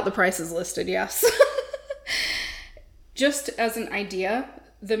 right? Without the prices listed, yes. Just as an idea,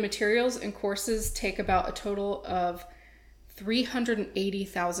 the materials and courses take about a total of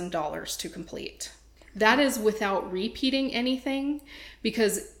 $380,000 to complete. That is without repeating anything,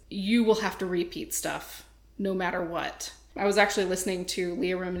 because you will have to repeat stuff no matter what. I was actually listening to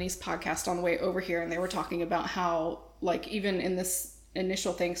Leah Remini's podcast on the way over here, and they were talking about how, like, even in this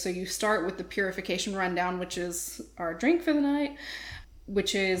initial thing, so you start with the purification rundown, which is our drink for the night,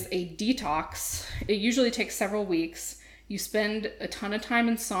 which is a detox. It usually takes several weeks. You spend a ton of time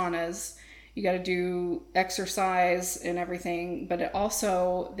in saunas. You got to do exercise and everything, but it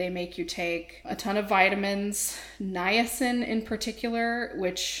also, they make you take a ton of vitamins, niacin in particular,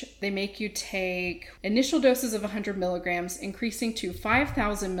 which they make you take initial doses of 100 milligrams, increasing to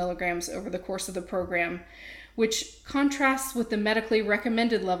 5,000 milligrams over the course of the program, which contrasts with the medically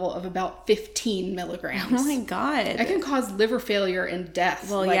recommended level of about 15 milligrams. Oh my God. That can cause liver failure and death.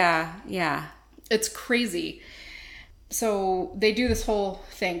 Well, yeah. It's crazy. So they do this whole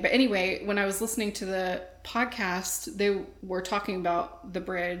thing. But anyway, when I was listening to the podcast, they were talking about the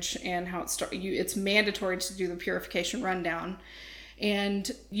Bridge and how it's mandatory to do the purification rundown.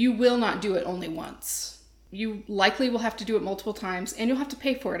 And you will not do it only once. You likely will have to do it multiple times, and you'll have to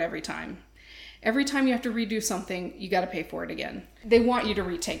pay for it every time. Every time you have to redo something, you got to pay for it again. They want you to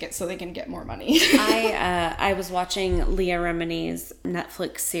retake it so they can get more money. I was watching Leah Remini's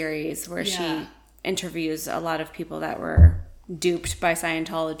Netflix series where she interviews a lot of people that were duped by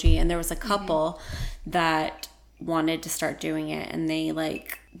Scientology, and there was a couple that wanted to start doing it, and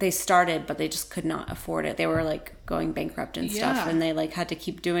they started, but they just could not afford it. They were like going bankrupt and stuff, and they like had to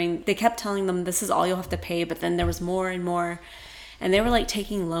keep doing. They kept telling them this is all you'll have to pay, but then there was more and more, and they were like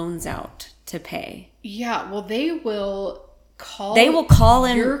taking loans out to pay. Yeah, well, they will call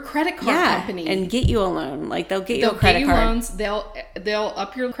in your credit card company and get you a loan. Like they'll get you a credit card. Loans. They'll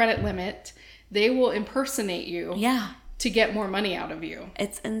up your credit limit. They will impersonate you. Yeah. To get more money out of you.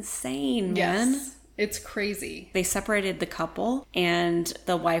 It's insane, man. Yes. It's crazy. They separated the couple, and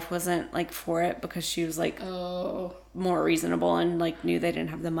the wife wasn't like for it because she was like more reasonable and like knew they didn't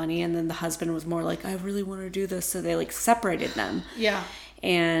have the money, and then the husband was more like, I really want to do this, so they like separated them. Yeah.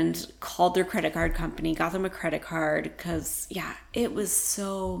 And called their credit card company, got them a credit card, because it was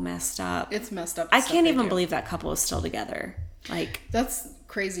so messed up. It's messed up. I can't even believe that couple is still together. Like, that's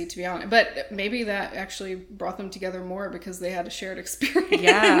crazy, to be honest. But maybe that actually brought them together more because they had a shared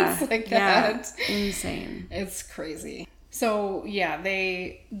experience like that. Insane. It's crazy. So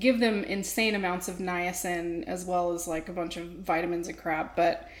they give them insane amounts of niacin as well as like a bunch of vitamins and crap,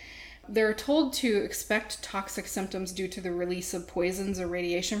 but they're told to expect toxic symptoms due to the release of poisons or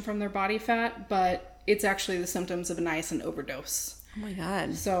radiation from their body fat, but it's actually the symptoms of a niacin overdose. Oh my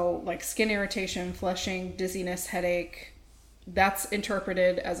God. So like skin irritation, flushing, dizziness, headache, that's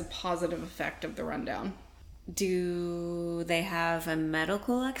interpreted as a positive effect of the rundown. Do they have a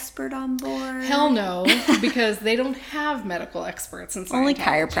medical expert on board? Hell no, because they don't have medical experts in Scientology. Only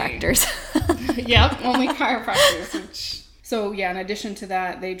chiropractors. Yep, only chiropractors. So in addition to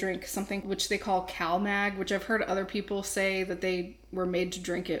that, they drink something which they call CalMag, which I've heard other people say that they were made to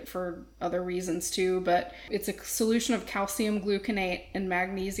drink it for other reasons too, but it's a solution of calcium gluconate and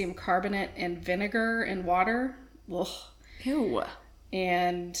magnesium carbonate and vinegar and water. Ugh. Ew.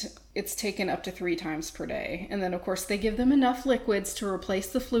 and it's taken up to 3 times per day. And then, of course, they give them enough liquids to replace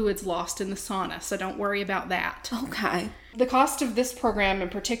the fluids lost in the sauna, so don't worry about that. Okay. The cost of this program in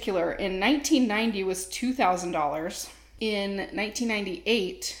particular in 1990 was $2,000. In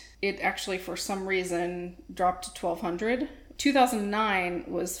 1998, it actually, for some reason, dropped to $1,200. 2009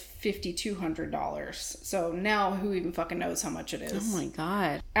 was $5,200. So now who even fucking knows how much it is? Oh my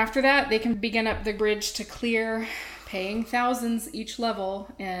God. After that, they can begin up the bridge to clear, paying thousands each level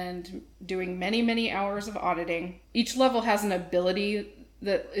and doing many, many hours of auditing. Each level has an ability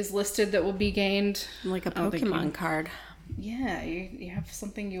that is listed that will be gained. Like a Pokemon card. Yeah, you have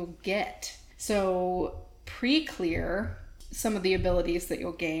something you'll get. So pre-clear, some of the abilities that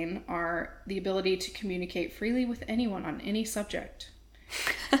you'll gain are the ability to communicate freely with anyone on any subject.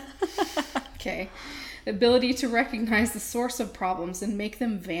 Okay. The ability to recognize the source of problems and make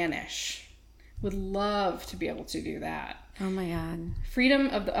them vanish. Would love to be able to do that. Oh my God. Freedom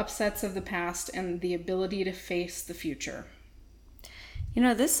of the upsets of the past and the ability to face the future. You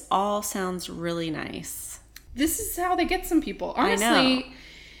know, this all sounds really nice. This is how they get some people. Honestly, I know.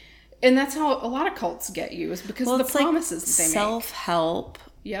 And that's how a lot of cults get you, is because of the promises that they make. Self-help.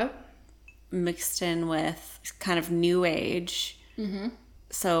 Yep. Mixed in with kind of new age. Mm-hmm.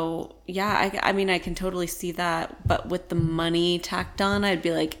 So, yeah, I mean, I can totally see that. But with the money tacked on, I'd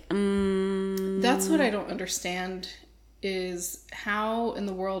be like, That's what I don't understand, is how in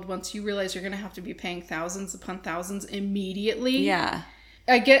the world, once you realize you're going to have to be paying thousands upon thousands immediately. Yeah.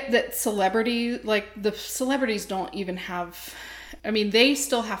 I get that the celebrities don't even have... I mean, they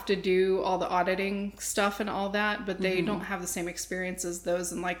still have to do all the auditing stuff and all that, but they don't have the same experience as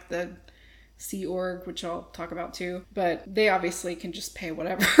those in like the Sea Org, which I'll talk about too. But they obviously can just pay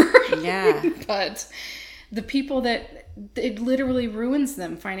whatever. Yeah. But the people that it literally ruins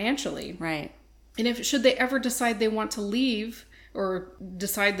them financially. Right. And should they ever decide they want to leave or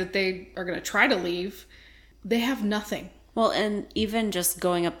decide that they are going to try to leave, they have nothing. Well, and even just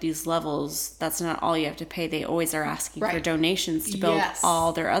going up these levels, that's not all you have to pay. They always are asking for donations to build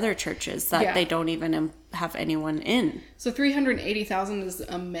all their other churches that they don't even have anyone in. So $380,000 is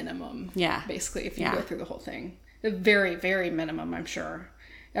a minimum. Yeah. Basically, if you go through the whole thing. A very, very minimum, I'm sure.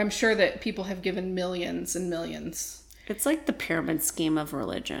 I'm sure that people have given millions and millions. It's like the pyramid scheme of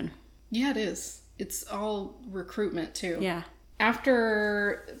religion. Yeah, it is. It's all recruitment, too. Yeah.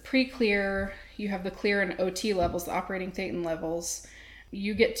 After pre-clear, you have the clear and OT levels, the operating thetan levels.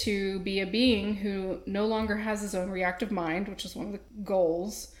 You get to be a being who no longer has his own reactive mind, which is one of the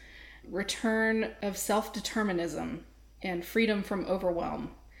goals. Return of self-determinism and freedom from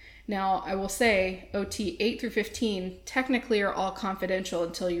overwhelm. Now, I will say OT 8 through 15 technically are all confidential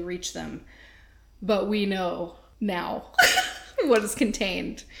until you reach them. But we know now what is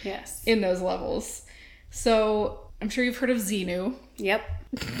contained in those levels. So I'm sure you've heard of Xenu. Yep.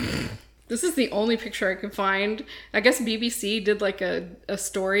 This is the only picture I could find. I guess BBC did like a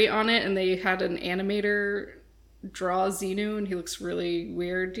story on it, and they had an animator draw Xenu, and he looks really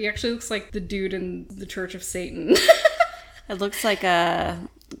weird. He actually looks like the dude in the Church of Satan. It looks like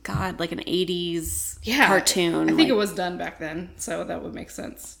like an 80s cartoon. I think it was done back then, so that would make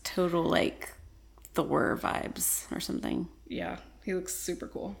sense. Total like Thor vibes or something. Yeah, he looks super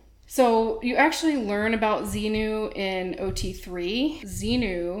cool. So you actually learn about Xenu in OT3.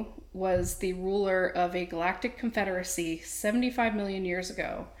 Xenu was the ruler of a galactic confederacy 75 million years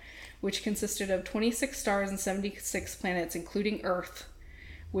ago, which consisted of 26 stars and 76 planets, including Earth,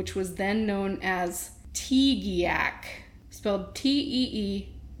 which was then known as Tegeac, spelled Teegeeack.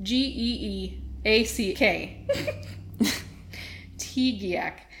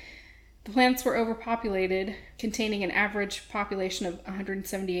 Tegeac. The planets were overpopulated, containing an average population of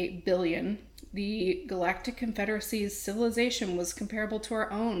 178 billion. The Galactic Confederacy's civilization was comparable to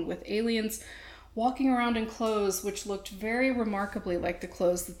our own, with aliens walking around in clothes which looked very remarkably like the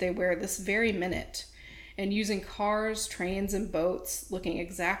clothes that they wear this very minute, and using cars, trains, and boats looking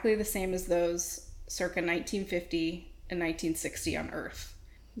exactly the same as those circa 1950 and 1960 on Earth.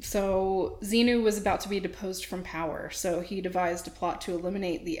 So Xenu was about to be deposed from power, so he devised a plot to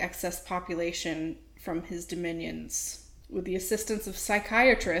eliminate the excess population from his dominions. With the assistance of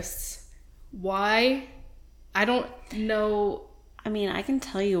psychiatrists. Why? I don't know. I mean, I can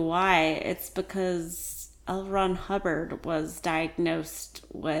tell you why. It's because L. Ron Hubbard was diagnosed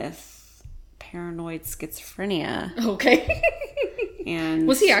with paranoid schizophrenia. Okay. And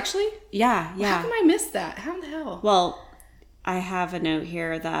was he actually? Yeah. How come I missed that? How the hell? Well, I have a note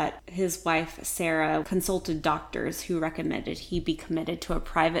here that his wife, Sarah, consulted doctors who recommended he be committed to a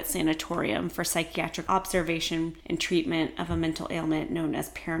private sanatorium for psychiatric observation and treatment of a mental ailment known as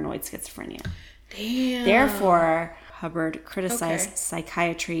paranoid schizophrenia. Damn. Therefore, Hubbard criticized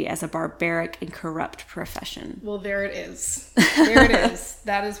psychiatry as a barbaric and corrupt profession. Well, there it is. There it is.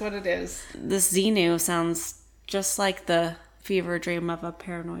 That is what it is. This Xenu sounds just like the fever dream of a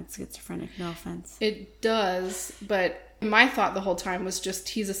paranoid schizophrenic, no offense. It does, but my thought the whole time was just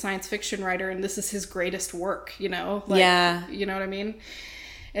he's a science fiction writer and this is his greatest work, you know? Like, yeah. You know what I mean?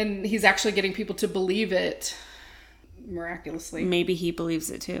 And he's actually getting people to believe it miraculously. Maybe he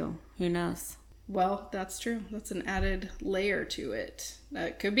believes it too. Who knows? Well, that's true. That's an added layer to it.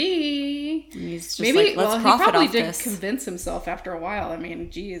 That could be. He's just maybe. like, let's he profit probably off did this. convince himself after a while. I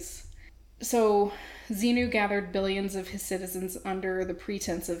mean, geez. So Xenu gathered billions of his citizens under the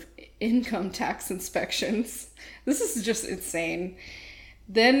pretense of income tax inspections. This is just insane.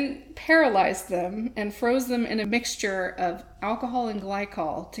 Then paralyzed them and froze them in a mixture of alcohol and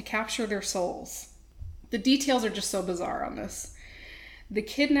glycol to capture their souls. The details are just so bizarre on this. The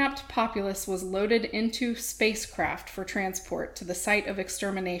kidnapped populace was loaded into spacecraft for transport to the site of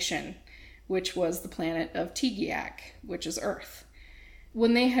extermination, which was the planet of Tegiak, which is Earth.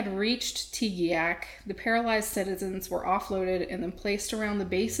 When they had reached Tegiak, the paralyzed citizens were offloaded and then placed around the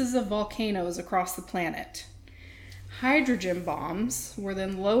bases of volcanoes across the planet. Hydrogen bombs were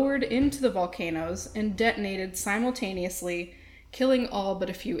then lowered into the volcanoes and detonated simultaneously, killing all but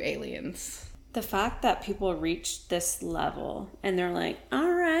a few aliens. The fact that people reach this level and they're like,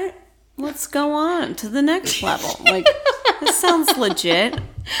 all right, let's go on to the next level. Like, this sounds legit.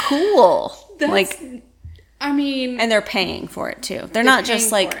 Cool. I mean... And they're paying for it, too. They're not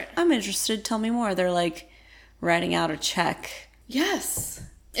just like, I'm interested, tell me more. They're like writing out a check. Yes.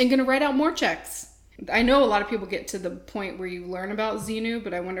 And going to write out more checks. I know a lot of people get to the point where you learn about Xenu,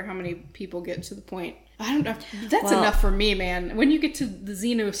 but I wonder how many people get to the point. I don't know. That's enough for me, man. When you get to the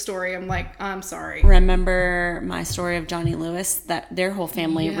Xenu story, I'm like, I'm sorry. Remember my story of Johnny Lewis? That their whole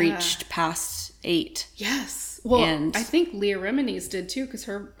family reached past 8. Yes. Well, and I think Leah Remini's did too, because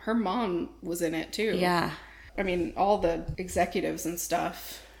her mom was in it too. Yeah. I mean, all the executives and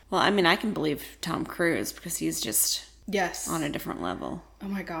stuff. Well, I mean, I can believe Tom Cruise because he's just on a different level. Oh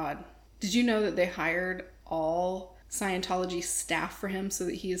my God. Did you know that they hired all Scientology staff for him so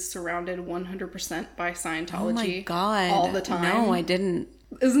that he is surrounded 100% by Scientology? Oh my God. All the time. No, I didn't.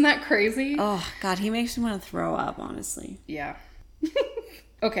 Isn't that crazy? Oh God, he makes me want to throw up, honestly. Yeah.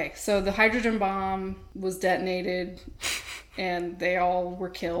 Okay, so the hydrogen bomb was detonated and they all were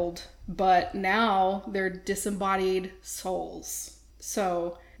killed, but now they're disembodied souls.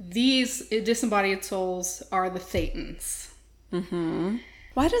 So these disembodied souls are the Thetans. Mm-hmm.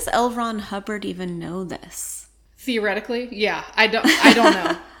 Why does L. Ron Hubbard even know this? Theoretically, yeah. I don't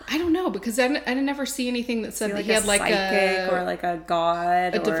know. I don't know, because I never see anything that said that he had like psychic or like a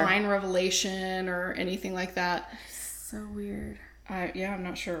god, a divine revelation or anything like that. So weird. Yeah, I'm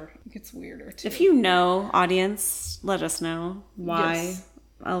not sure. It gets weirder too. If you know, audience, let us know why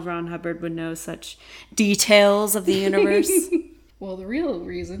L. Ron Hubbard would know such details of the universe. Well, the real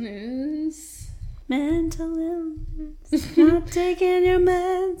reason is mental illness. Not taking your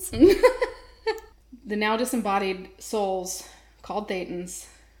meds. The now disembodied souls, called Thetans,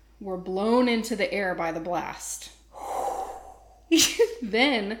 were blown into the air by the blast.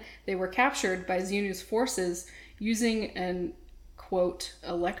 Then they were captured by Xenu's forces using an, quote,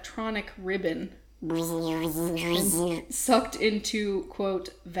 electronic ribbon and sucked into, quote,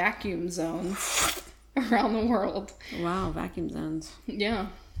 vacuum zones around the world. Wow, vacuum zones. Yeah.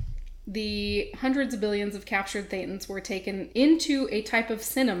 The hundreds of billions of captured Thetans were taken into a type of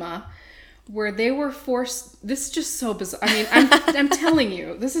cinema where they were forced... This is just so bizarre. I mean, I'm telling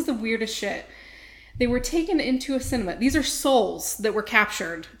you, this is the weirdest shit. They were taken into a cinema. These are souls that were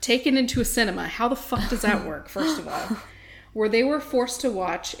captured, taken into a cinema. How the fuck does that work, first of all? Where they were forced to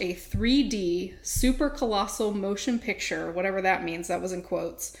watch a 3D super colossal motion picture, whatever that means, that was in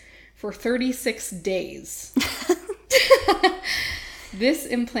quotes, for 36 days. This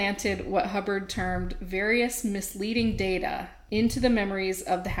implanted what Hubbard termed various misleading data into the memories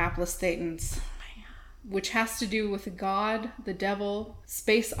of the hapless Thetans, which has to do with God, the devil,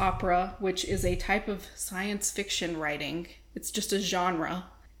 space opera, which is a type of science fiction writing. It's just a genre,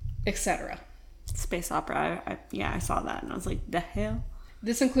 etc. Space opera. I saw that and I was like, the hell?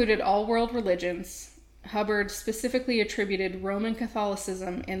 This included all world religions. Hubbard specifically attributed Roman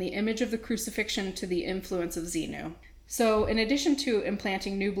Catholicism and the image of the crucifixion to the influence of Xenu. So, in addition to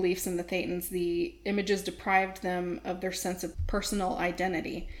implanting new beliefs in the Thetans, the images deprived them of their sense of personal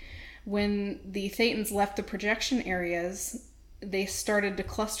identity. When the Thetans left the projection areas, they started to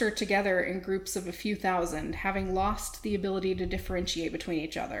cluster together in groups of a few thousand, having lost the ability to differentiate between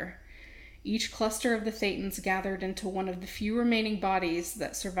each other. Each cluster of the Thetans gathered into one of the few remaining bodies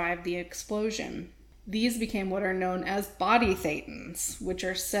that survived the explosion. These became what are known as body Thetans, which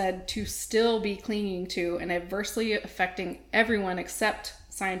are said to still be clinging to and adversely affecting everyone except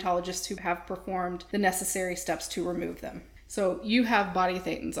Scientologists who have performed the necessary steps to remove them. So you have body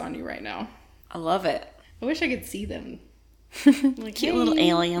Thetans on you right now. I love it. I wish I could see them. Like, cute little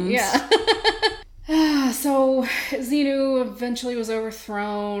aliens. Yeah. So Xenu eventually was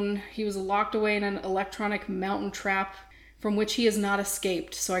overthrown. He was locked away in an electronic mountain trap from which he has not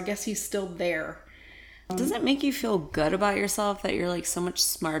escaped. So I guess he's still there. Does it make you feel good about yourself that you're like so much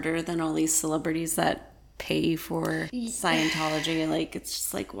smarter than all these celebrities that pay for Scientology? Like, it's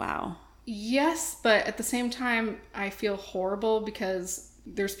just like, wow. Yes, but at the same time, I feel horrible because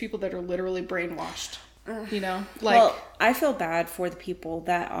there's people that are literally brainwashed. You know, like, well, I feel bad for the people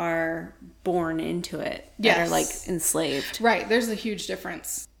that are born into it, that are like enslaved. Right. There's a huge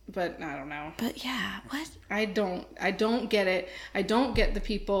difference, but I don't know. But yeah, what? I don't get it. I don't get the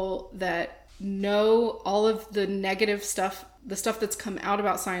people that know all of the negative stuff, the stuff that's come out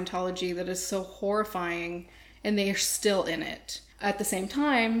about Scientology that is so horrifying, and they are still in it. At the same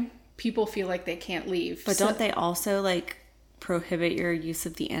time, people feel like they can't leave. But don't they also like prohibit your use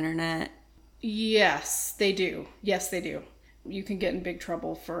of the internet? Yes, they do. Yes, they do. You can get in big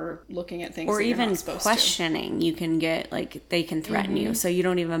trouble for looking at things or that even you're not supposed questioning. To. You can get like they can threaten you, so you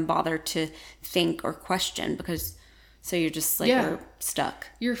don't even bother to think or question because so you're just like you're stuck.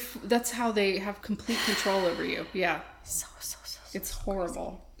 That's how they have complete control over you. Yeah, so it's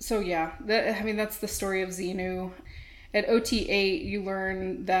horrible. So yeah, that's the story of Xenu. At OT8, you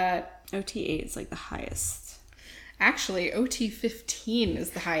learn that OT8 is like the highest. Actually, OT15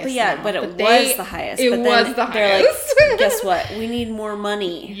 is the highest. But yeah, now. but it was the highest. It was the highest. Like, guess what? We need more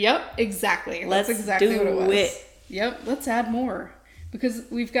money. Yep, exactly. That's exactly what it was. Yep, let's add more. Because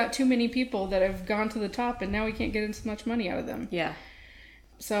we've got too many people that have gone to the top and now we can't get as much money out of them. Yeah.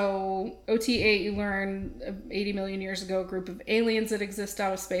 So, OT8, you learn 80 million years ago, a group of aliens that exist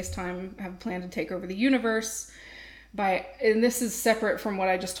out of space-time have planned to take over the universe and this is separate from what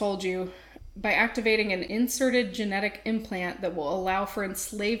I just told you, by activating an inserted genetic implant that will allow for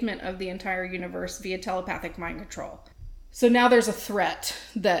enslavement of the entire universe via telepathic mind control. So now there's a threat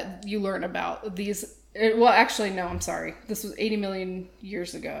that you learn about. Well, actually, no, I'm sorry. This was 80 million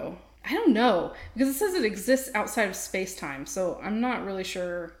years ago. I don't know, because it says it exists outside of space-time, so I'm not really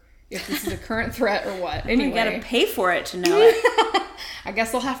sure if this is a current threat or what. Anyway. You gotta pay for it to know it. I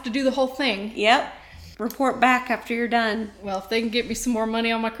guess I'll have to do the whole thing. Yep. Report back after you're done. Well, if they can get me some more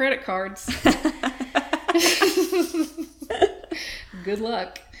money on my credit cards. Good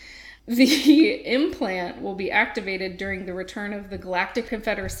luck. The implant will be activated during the return of the Galactic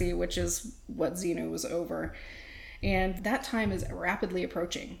Confederacy, which is what Xenu was over. And that time is rapidly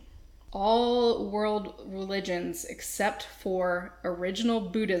approaching. All world religions, except for original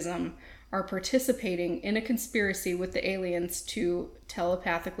Buddhism, are participating in a conspiracy with the aliens to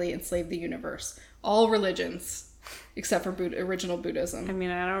telepathically enslave the universe. All religions, except for original Buddhism. I mean,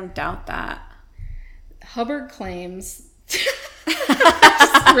 I don't doubt that. Hubbard claims...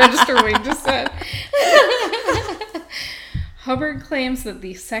 just register what you just said. Hubbard claims that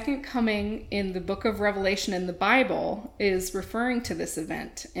the second coming in the book of Revelation in the Bible is referring to this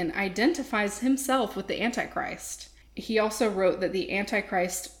event and identifies himself with the Antichrist. He also wrote that the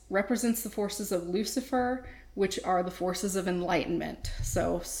Antichrist represents the forces of Lucifer, which are the forces of enlightenment.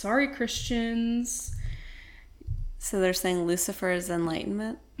 So, sorry, Christians. So they're saying Lucifer is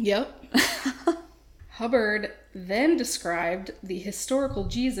enlightenment? Yep. Hubbard then described the historical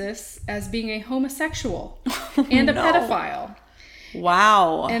Jesus as being a homosexual and a pedophile.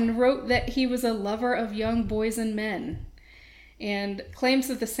 Wow. And wrote that he was a lover of young boys and men. And claims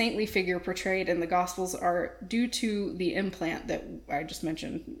that the saintly figure portrayed in the Gospels are due to the implant that I just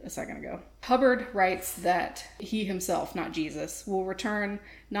mentioned a second ago. Hubbard writes that he himself, not Jesus, will return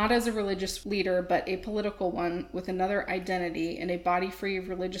not as a religious leader, but a political one with another identity and a body free of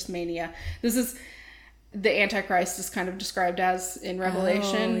religious mania. This is... The Antichrist is kind of described as in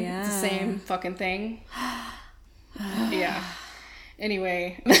Revelation. Oh, yeah. It's the same fucking thing. Yeah.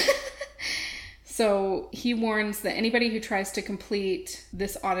 Anyway. So he warns that anybody who tries to complete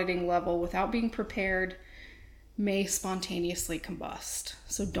this auditing level without being prepared may spontaneously combust.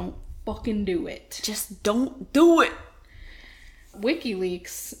 So don't fucking do it. Just don't do it.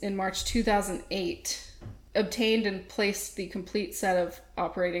 WikiLeaks in March 2008 obtained and placed the complete set of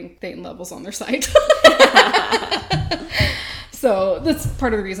operating Thetan levels on their site. So that's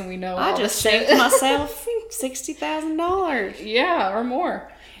part of the reason we know. I just saved myself $60,000. Yeah, or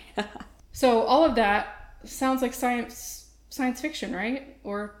more. So all of that sounds like science fiction, right?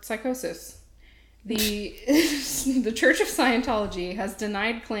 Or psychosis. The Church of Scientology has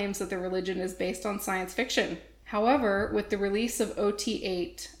denied claims that the religion is based on science fiction. However, with the release of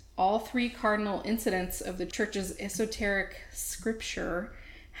OT8, all 3 cardinal incidents of the church's esoteric scripture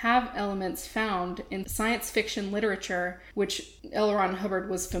have elements found in science fiction literature, which L. Ron Hubbard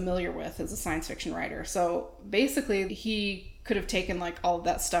was familiar with as a science fiction writer. So basically, he could have taken like all of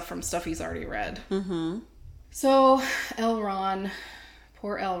that stuff from stuff he's already read. Mm-hmm. So L. Ron,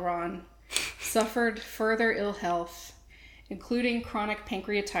 poor L. Ron, suffered further ill health, including chronic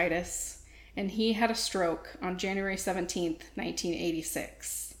pancreatitis, and he had a stroke on January 17th,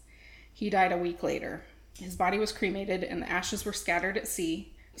 1986. He died a week later. His body was cremated and the ashes were scattered at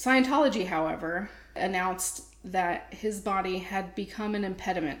sea. Scientology, however, announced that his body had become an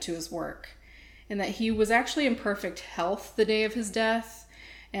impediment to his work and that he was actually in perfect health the day of his death,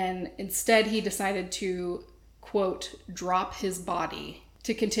 and instead he decided to, quote, drop his body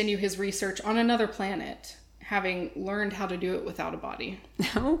to continue his research on another planet, having learned how to do it without a body.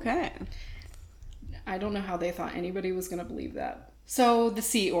 Okay. I don't know how they thought anybody was going to believe that. So the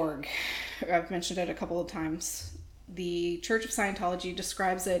Sea Org, I've mentioned it a couple of times. The Church of Scientology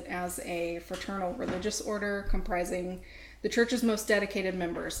describes it as a fraternal religious order comprising the church's most dedicated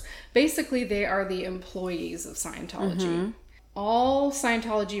members. Basically, they are the employees of Scientology. Mm-hmm. All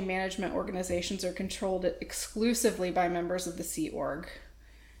Scientology management organizations are controlled exclusively by members of the Sea Org.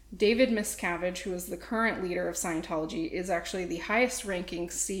 David Miscavige, who is the current leader of Scientology, is actually the highest ranking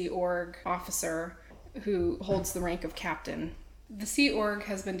Sea Org officer who holds the rank of captain. The Sea Org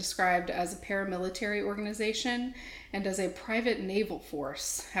has been described as a paramilitary organization and as a private naval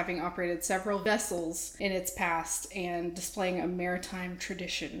force, having operated several vessels in its past and displaying a maritime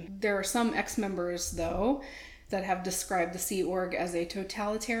tradition. There are some ex-members, though, that have described the Sea Org as a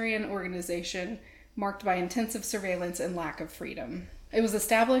totalitarian organization marked by intensive surveillance and lack of freedom. It was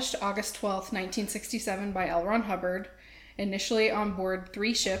established August 12th, 1967 by L. Ron Hubbard, initially on board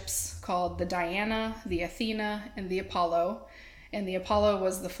 3 ships called the Diana, the Athena, and the Apollo, and the Apollo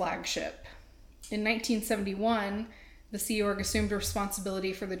was the flagship. In 1971, the Sea Org assumed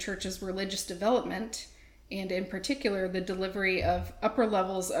responsibility for the church's religious development, and in particular, the delivery of upper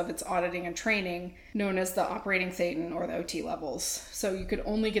levels of its auditing and training, known as the operating Thetan or the OT levels. So you could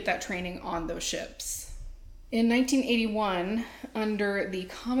only get that training on those ships. In 1981, under the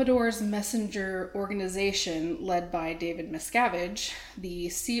Commodore's Messenger organization led by David Miscavige, the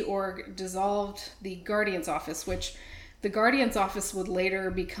Sea Org dissolved the Guardian's Office, which the Guardian's Office would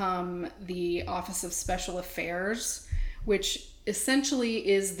later become the Office of Special Affairs, which essentially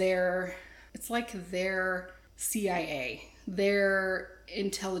is their CIA, their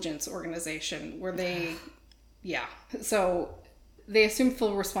intelligence organization, where so they assumed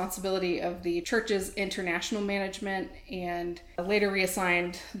full responsibility of the church's international management and later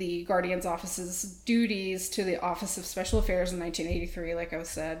reassigned the Guardian's Office's duties to the Office of Special Affairs in 1983, like I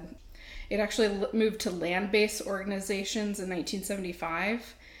said. It actually moved to land-based organizations in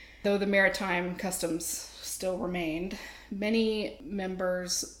 1975, though the maritime customs still remained. Many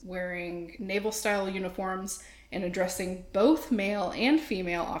members wearing naval-style uniforms and addressing both male and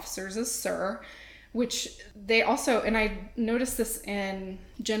female officers as sir, which they also, and I noticed this in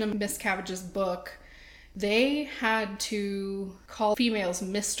Jenna Miscavige's book, they had to call females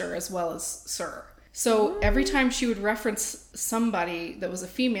Mr. as well as sir. So every time she would reference somebody that was a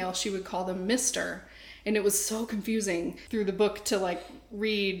female, she would call them Mr. And it was so confusing through the book to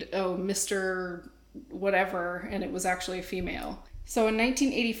read, oh, Mr. whatever, and it was actually a female. So in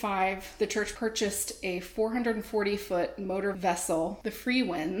 1985, the church purchased a 440-foot motor vessel, the Free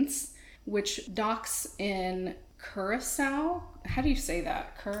Winds, which docks in Curacao. How do you say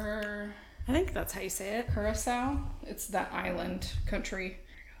that? I think that's how you say it. Curacao? It's that island country.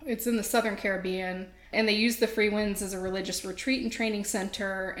 It's in the Southern Caribbean, and they use the Free Winds as a religious retreat and training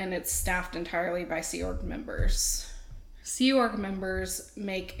center, and it's staffed entirely by Sea Org members. Sea Org members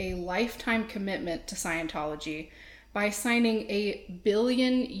make a lifetime commitment to Scientology by signing a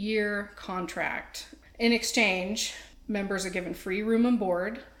billion-year contract. In exchange, members are given free room and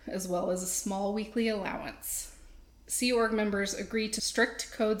board, as well as a small weekly allowance. Sea Org members agree to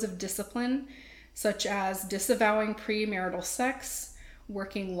strict codes of discipline, such as disavowing premarital sex,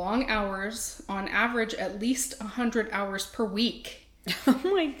 working long hours, on average at least 100 hours per week. Oh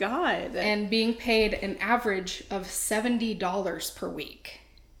my God. And being paid an average of $70 per week.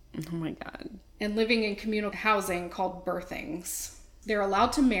 Oh my God. And living in communal housing called berthings. They're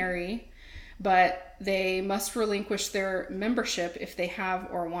allowed to marry, but they must relinquish their membership if they have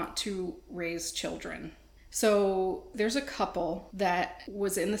or want to raise children. So there's a couple that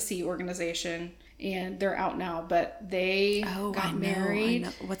was in the Sea organization, and they're out now, but they got married. I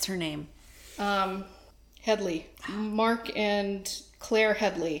know. What's her name? Headley. Mark and Claire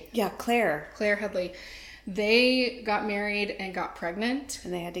Headley. Yeah, Claire Headley. They got married and got pregnant.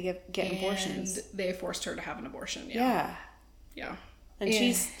 And they had to get abortions. And they forced her to have an abortion. Yeah. And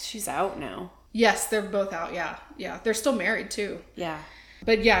she's out now. Yes, they're both out. Yeah. They're still married too. Yeah.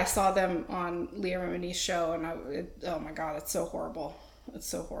 But yeah, I saw them on Leah Remini's show, and oh my God, it's so horrible. It's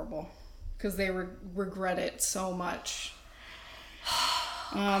so horrible. Because they regret it so much.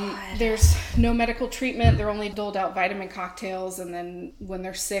 There's no medical treatment. They're only doled out vitamin cocktails, and then when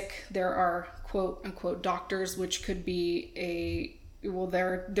they're sick, there are quote unquote doctors, which could be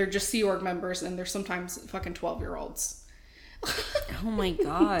they're just Sea Org members, and they're sometimes fucking 12-year-olds. Oh my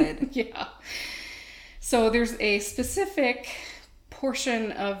God. Yeah. So there's a specific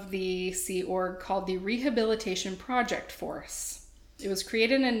portion of the Sea Org called the Rehabilitation Project Force. It was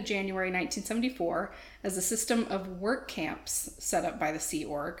created in January 1974 as a system of work camps set up by the Sea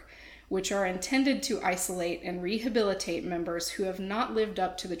Org, which are intended to isolate and rehabilitate members who have not lived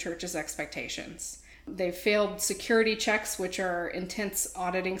up to the church's expectations. They've failed security checks, which are intense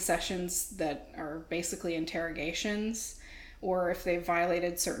auditing sessions that are basically interrogations, or if they've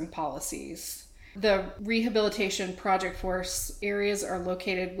violated certain policies. The Rehabilitation Project Force areas are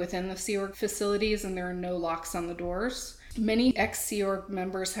located within the Sea Org facilities, and there are no locks on the doors. Many ex-Sea Org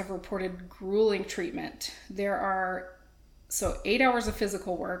members have reported grueling treatment. There are 8 hours of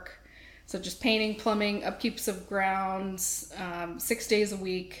physical work, such as painting, plumbing, upkeeps of grounds, 6 days a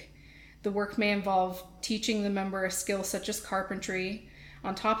week. The work may involve teaching the member a skill such as carpentry.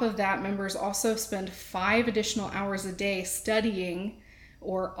 On top of that, members also spend 5 additional hours a day studying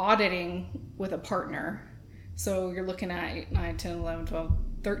or auditing with a partner. So you're looking at 8, 9, 10, 11, 12,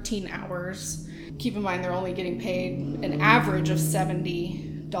 13 hours. Keep in mind they're only getting paid an average of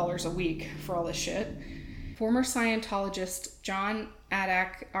 $70 a week for all this shit. Former Scientologist John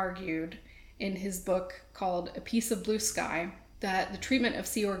Adak argued in his book called A Piece of Blue Sky that the treatment of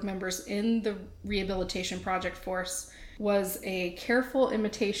Sea Org members in the Rehabilitation Project Force was a careful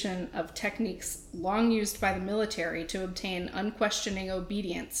imitation of techniques long used by the military to obtain unquestioning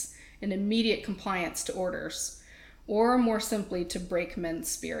obedience and immediate compliance to orders, or more simply, to break men's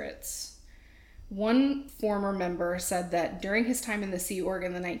spirits. One former member said that during his time in the Sea Org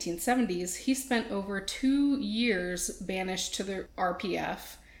in the 1970s, he spent over 2 years banished to the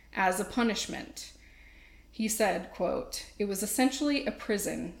RPF as a punishment. He said, quote, "It was essentially a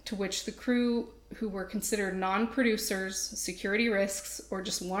prison to which the crew who were considered non-producers, security risks, or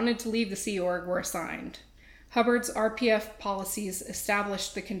just wanted to leave the Sea Org were assigned. Hubbard's RPF policies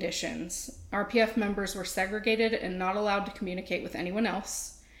established the conditions. RPF members were segregated and not allowed to communicate with anyone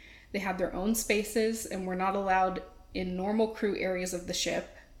else. They had their own spaces and were not allowed in normal crew areas of the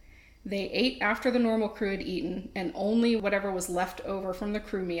ship. They ate after the normal crew had eaten, and only whatever was left over from the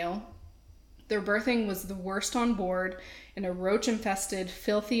crew meal. Their berthing was the worst on board in a roach-infested,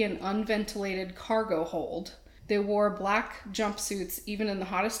 filthy, and unventilated cargo hold. They wore black jumpsuits even in the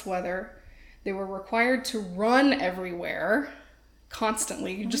hottest weather. They were required to run everywhere,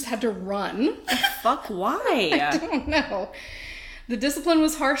 constantly. You just had to run." Fuck, why? I don't know. "The discipline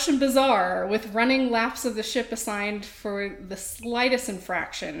was harsh and bizarre, with running laps of the ship assigned for the slightest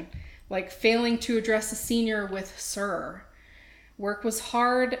infraction, like failing to address a senior with sir. Work was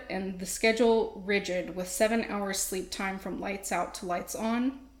hard and the schedule rigid, with 7 hours sleep time from lights out to lights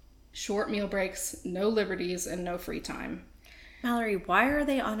on, short meal breaks, no liberties, and no free time." Mallory, why are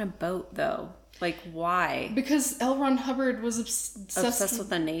they on a boat, though? Like, why? Because L. Ron Hubbard was obsessed with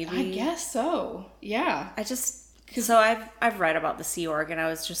the Navy? I guess so, yeah. So I've read about the Sea Org, and I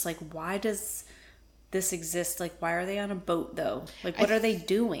was just like, why does this exist? Like, why are they on a boat, though? Like, what are they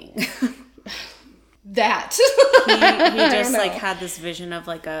doing? That. he just, like, had this vision of,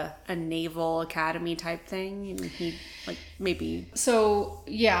 like, a naval academy type thing, and he, like, maybe... So,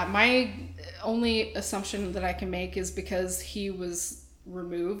 yeah, my only assumption that I can make is because he was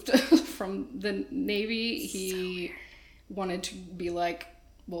removed from the Navy, he wanted to be like,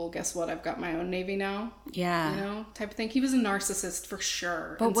 well, guess what? I've got my own Navy now. Yeah. You know, type of thing. He was a narcissist for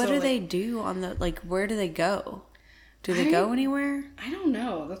sure. But what do they do on the, like, where do they go? Do they go anywhere? I don't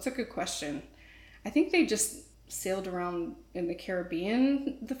know. That's a good question. I think they just sailed around in the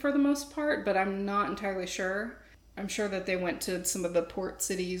Caribbean for the most part, but I'm not entirely sure. I'm sure that they went to some of the port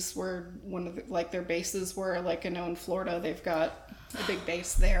cities where one of their bases were. Like, I know in Florida, they've got a big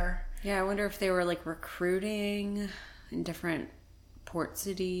base there. Yeah, I wonder if they were, like, recruiting in different port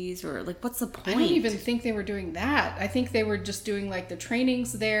cities, or like, what's the point? I don't even think they were doing that. I think they were just doing like the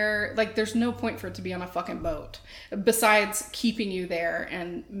trainings there. Like, there's no point for it to be on a fucking boat besides keeping you there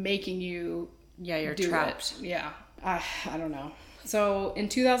and making you you're trapped. Yeah. I don't know. So in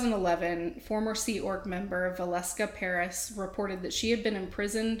 2011, former Sea Org member Valeska Paris reported that she had been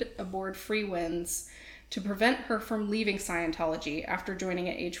imprisoned aboard Free Winds to prevent her from leaving Scientology after joining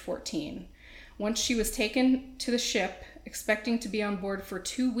at age 14. Once she was taken to the ship, expecting to be on board for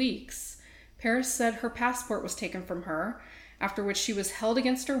 2 weeks, Paris said her passport was taken from her, after which she was held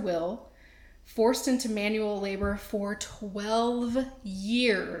against her will, forced into manual labor for 12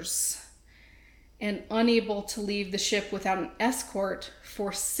 years, and unable to leave the ship without an escort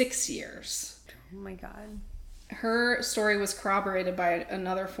for 6 years. Oh my God. Her story was corroborated by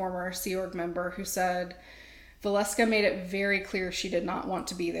another former Sea Org member who said Valeska made it very clear she did not want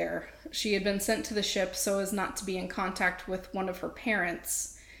to be there. She had been sent to the ship so as not to be in contact with one of her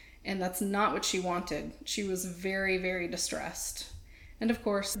parents, and that's not what she wanted. She was very, very distressed. And of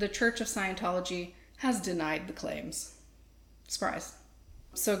course, the Church of Scientology has denied the claims. Surprise.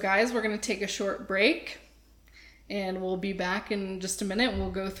 So guys, we're going to take a short break, and we'll be back in just a minute, and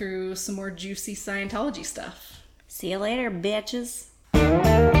we'll go through some more juicy Scientology stuff. See you later, bitches.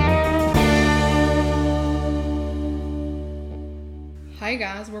 Hi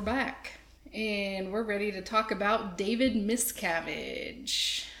guys, we're back. And we're ready to talk about David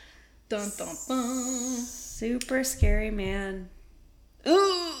Miscavige. Dun dun dun. Super scary man.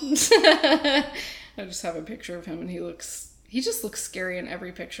 Ooh. I just have a picture of him and he just looks scary in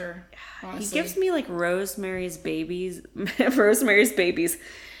every picture. Honestly. He gives me like Rosemary's Babies. Rosemary's Babies.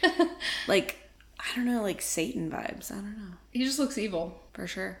 Like, I don't know, like Satan vibes. I don't know. He just looks evil. For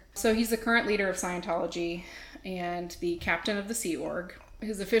sure. So he's the current leader of Scientology and the captain of the Sea Org.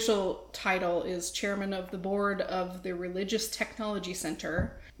 His official title is chairman of the board of the Religious Technology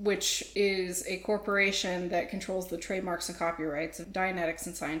Center, which is a corporation that controls the trademarks and copyrights of Dianetics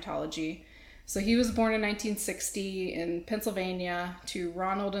and Scientology. So he was born in 1960 in Pennsylvania to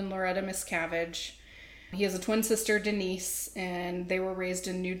Ronald and Loretta Miscavige. He has a twin sister, Denise, and they were raised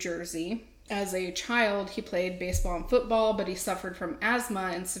in New Jersey. As a child, he played baseball and football, but he suffered from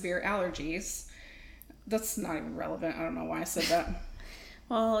asthma and severe allergies. That's not even relevant. I don't know why I said that.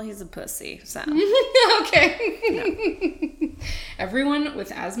 Well, he's a pussy, so. Okay. No. Everyone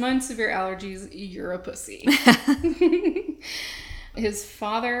with asthma and severe allergies, you're a pussy. His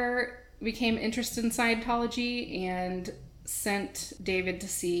father became interested in Scientology and sent David to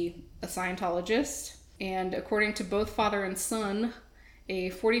see a Scientologist. And according to both father and son,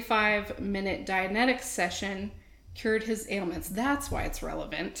 a 45-minute Dianetics session cured his ailments. That's why it's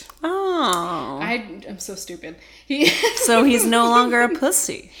relevant. Oh. I'm so stupid. So he's no longer a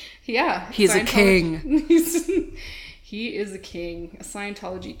pussy. Yeah. He's a king. He is a king. A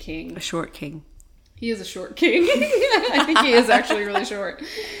Scientology king. A short king. He is a short king. I think he is actually really short.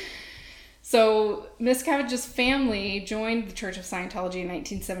 So Miscavige's family joined the Church of Scientology in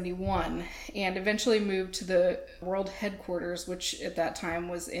 1971 and eventually moved to the world headquarters, which at that time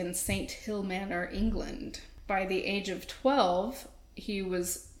was in St. Hill Manor, England. By the age of 12, he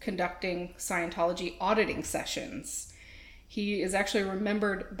was conducting Scientology auditing sessions. He is actually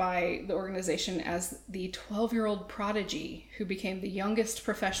remembered by the organization as the 12-year-old prodigy who became the youngest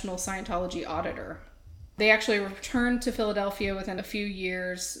professional Scientology auditor. They actually returned to Philadelphia within a few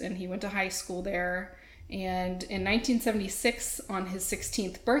years, and he went to high school there. And in 1976, on his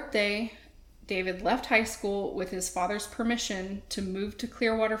 16th birthday, David left high school with his father's permission to move to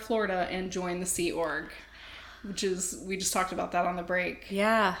Clearwater, Florida, and join the Sea Org. Which is, we just talked about that on the break.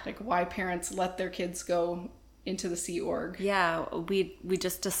 Yeah. Like why parents let their kids go into the Sea Org. Yeah, we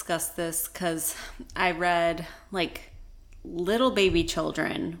just discussed this because I read, like, little baby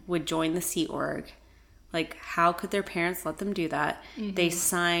children would join the Sea Org. Like, how could their parents let them do that? Mm-hmm. They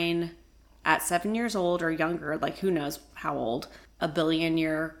sign at 7 years old or younger, like who knows how old, a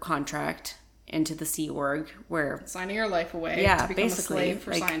billion-year contract into the Sea Org where... Signing your life away to become basically, a slave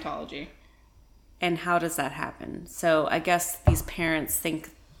for Scientology. And how does that happen? So I guess these parents think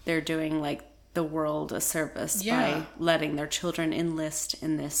they're doing, like, the world a service by letting their children enlist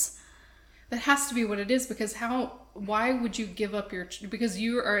in this. That has to be what it is, because why would you give up because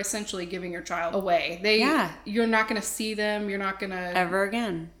you are essentially giving your child away. You're not going to see them. You're not going to... Ever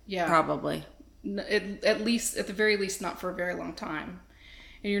again. Yeah. Probably. At the very least, not for a very long time.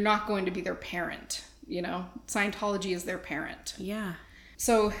 And you're not going to be their parent, you know? Scientology is their parent. Yeah.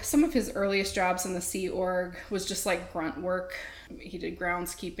 So some of his earliest jobs in the Sea Org was just like grunt work. He did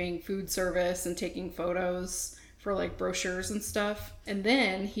groundskeeping, food service, and taking photos for like brochures and stuff. And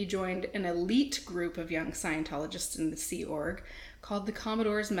then he joined an elite group of young Scientologists in the Sea Org called the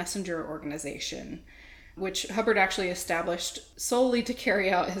Commodore's Messenger Organization, which Hubbard actually established solely to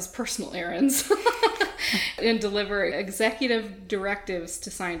carry out his personal errands and deliver executive directives to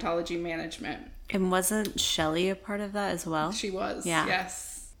Scientology management. And wasn't Shelley a part of that as well? She was, yeah.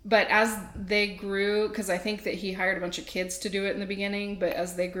 Yes. But as they grew, because I think that he hired a bunch of kids to do it in the beginning, but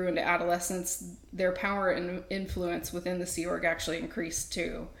as they grew into adolescence, their power and influence within the Sea Org actually increased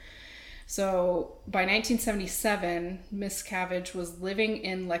too. So by 1977, Miscavige was living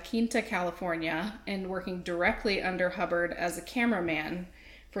in La Quinta, California, and working directly under Hubbard as a cameraman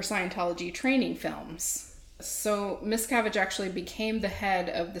for Scientology training films. So Miscavige actually became the head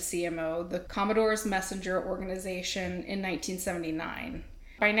of the CMO, the Commodore's Messenger Organization, in 1979.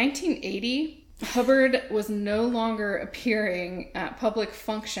 By 1980, Hubbard was no longer appearing at public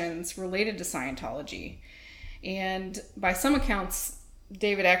functions related to Scientology. And by some accounts,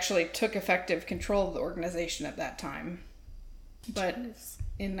 David actually took effective control of the organization at that time. But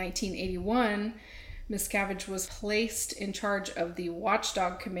in 1981, Miscavige was placed in charge of the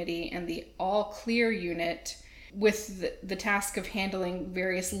Watchdog Committee and the All Clear Unit with the task of handling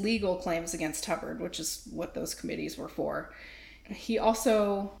various legal claims against Hubbard, which is what those committees were for. He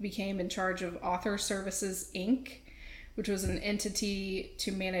also became in charge of Author Services, Inc., which was an entity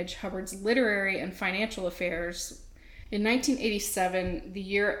to manage Hubbard's literary and financial affairs. In 1987, the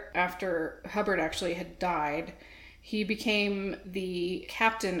year after Hubbard actually had died, he became the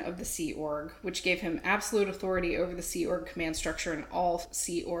captain of the Sea Org, which gave him absolute authority over the Sea Org command structure and all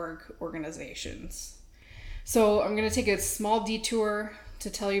Sea Org organizations. So I'm going to take a small detour to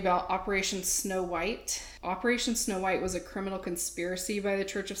tell you about Operation Snow White. Operation Snow White was a criminal conspiracy by the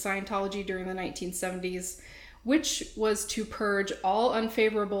Church of Scientology during the 1970s, which was to purge all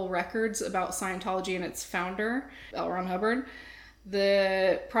unfavorable records about Scientology and its founder, L. Ron Hubbard.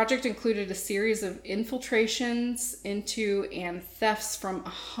 The project included a series of infiltrations into and thefts from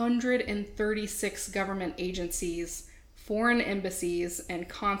 136 government agencies, foreign embassies, and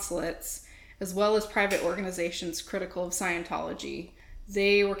consulates, as well as private organizations critical of Scientology.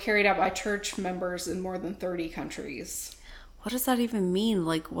 They were carried out by church members in more than 30 countries. What does that even mean?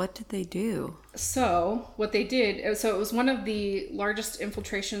 Like, what did they do? So, what they did, it was one of the largest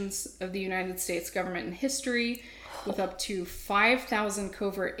infiltrations of the United States government in history, with up to 5,000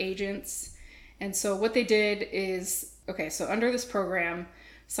 covert agents. And so what they did is, so under this program,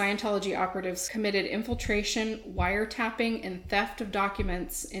 Scientology operatives committed infiltration, wiretapping, and theft of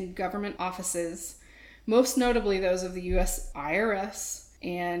documents in government offices, most notably those of the U.S. IRS,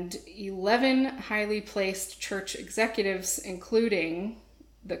 and 11 highly placed church executives, including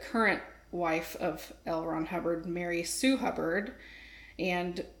the current wife of L. Ron Hubbard, Mary Sue Hubbard,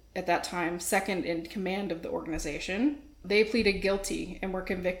 and at that time, second in command of the organization. They pleaded guilty and were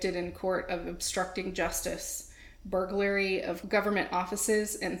convicted in court of obstructing justice, burglary of government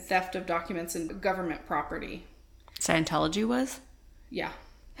offices, and theft of documents and government property. Scientology was? Yeah.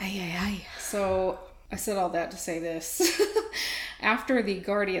 Aye. So I said all that to say this. After the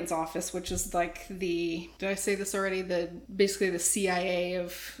Guardian's Office, which is like did I say this already? Basically the CIA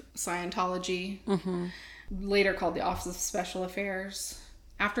of Scientology, later called the Office of Special Affairs.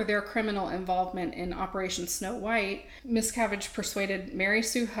 After their criminal involvement in Operation Snow White, Miscavige persuaded Mary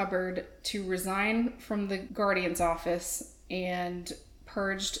Sue Hubbard to resign from the Guardian's Office and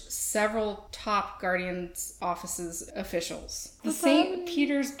purged several top Guardian's Office's officials. The St.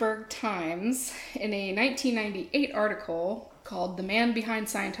 Petersburg Times, in a 1998 article called "The Man Behind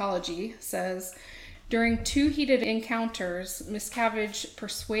Scientology," says, during 2 heated encounters, Miscavige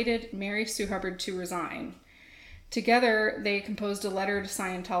persuaded Mary Sue Hubbard to resign. Together, they composed a letter to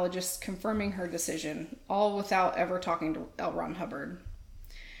Scientologists confirming her decision, all without ever talking to L. Ron Hubbard.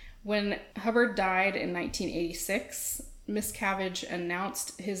 When Hubbard died in 1986, Miscavige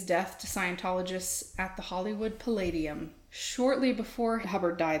announced his death to Scientologists at the Hollywood Palladium. Shortly before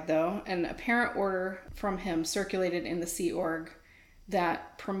Hubbard died, though, an apparent order from him circulated in the Sea Org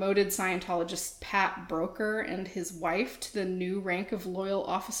that promoted Scientologist Pat Broker and his wife to the new rank of loyal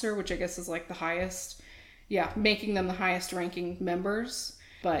officer, which I guess is like the highest. Yeah, making them the highest ranking members.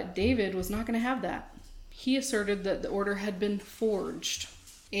 But David was not going to have that. He asserted that the order had been forged.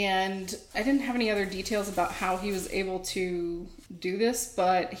 And I didn't have any other details about how he was able to do this,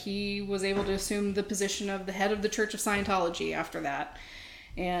 but he was able to assume the position of the head of the Church of Scientology after that.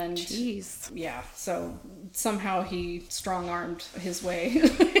 And jeez. Yeah, so somehow he strong-armed his way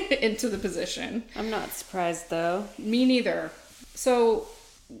into the position. I'm not surprised, though. Me neither. So,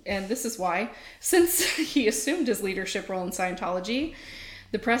 and this is why, since he assumed his leadership role in Scientology,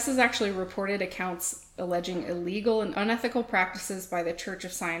 The press has actually reported accounts alleging illegal and unethical practices by the Church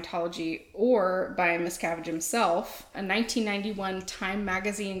of Scientology or by Miscavige himself. A 1991 Time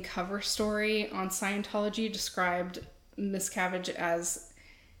magazine cover story on Scientology described Miscavige as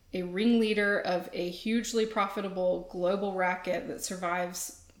a ringleader of a hugely profitable global racket that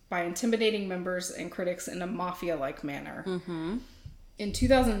survives by intimidating members and critics in a mafia-like manner. Mm-hmm. In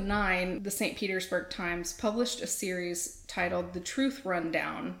 2009, the St. Petersburg Times published a series titled The Truth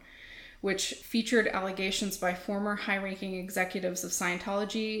Rundown, which featured allegations by former high-ranking executives of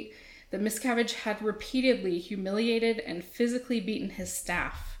Scientology that Miscavige had repeatedly humiliated and physically beaten his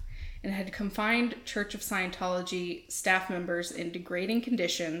staff and had confined Church of Scientology staff members in degrading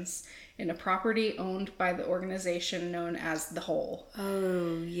conditions in a property owned by the organization known as The Hole.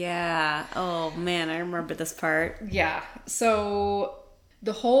 Oh, yeah. Oh, man, I remember this part. Yeah. So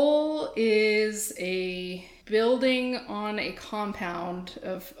The Hole is a building on a compound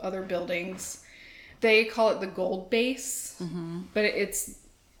of other buildings. They call it the Gold Base, but its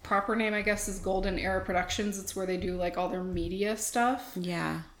proper name, I guess, is Golden Era Productions. It's where they do like all their media stuff.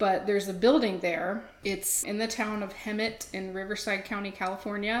 Yeah. But there's a building there. It's in the town of Hemet in Riverside County,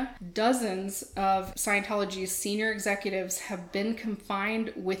 California. Dozens of Scientology's senior executives have been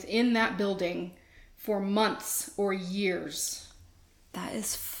confined within that building for months or years. That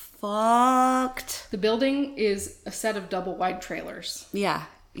is fucked. The building is a set of double wide trailers. Yeah.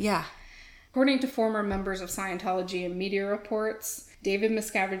 Yeah. According to former members of Scientology and media reports, David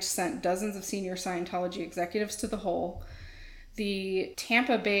Miscavige sent dozens of senior Scientology executives to the hole. The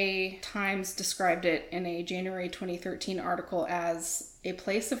Tampa Bay Times described it in a January 2013 article as a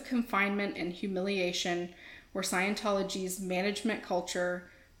place of confinement and humiliation where Scientology's management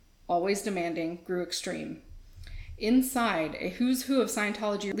culture, always demanding, grew extreme. Inside, a who's who of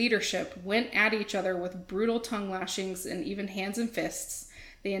Scientology leadership went at each other with brutal tongue lashings and even hands and fists.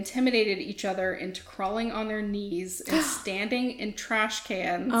 They intimidated each other into crawling on their knees and standing in trash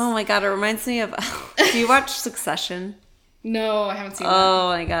cans. Oh my God, it reminds me of... Do you watch Succession? No, I haven't seen that. Oh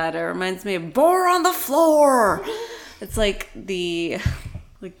my God, it reminds me of Bore on the Floor. It's like the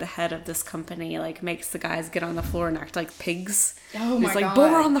head of this company makes the guys get on the floor and act like pigs. Oh my God. It's like,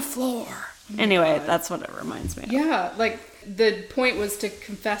 Bore on the floor. Anyway, that's what it reminds me of. Yeah, the point was to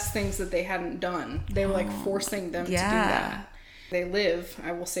confess things that they hadn't done. They were forcing them to do that. They live,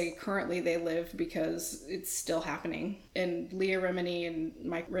 I will say currently they live because it's still happening. And Leah Remini and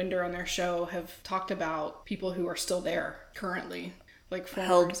Mike Rinder on their show have talked about people who are still there currently.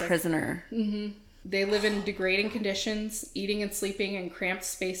 Held prisoner. Mm-hmm. They live in degrading conditions, eating and sleeping in cramped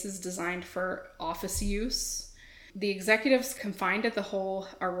spaces designed for office use. The executives confined at the hole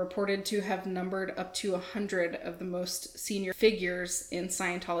are reported to have numbered up to 100 of the most senior figures in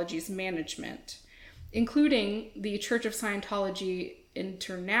Scientology's management, including the Church of Scientology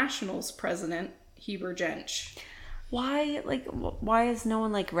International's president, Heber Jensch. Why is no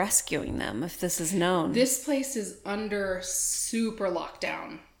one rescuing them if this is known? This place is under super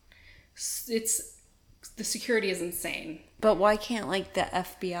lockdown. The security is insane. But why can't the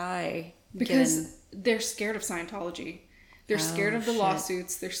FBI? Because they're scared of Scientology. They're scared of the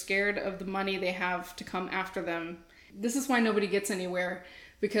lawsuits. They're scared of the money they have to come after them. This is why nobody gets anywhere.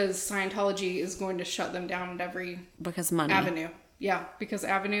 Because Scientology is going to shut them down at every money. avenue. Yeah, because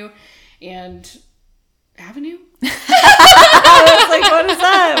Avenue. I was like, what is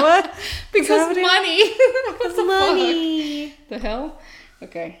that? What? Because money. What's the money? The hell?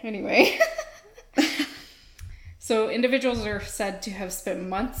 Okay, anyway. So individuals are said to have spent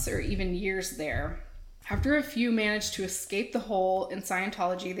months or even years there. After a few managed to escape the hole in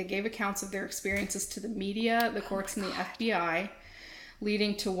Scientology, they gave accounts of their experiences to the media, the courts, and the FBI,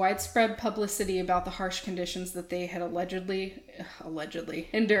 leading to widespread publicity about the harsh conditions that they had allegedly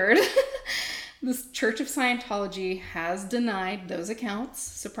endured. The Church of Scientology has denied those accounts.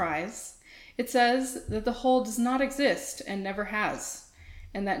 Surprise. It says that the hole does not exist and never has,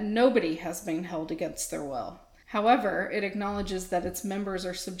 and that nobody has been held against their will. However, it acknowledges that its members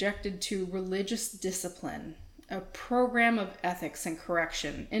are subjected to religious discipline, a program of ethics and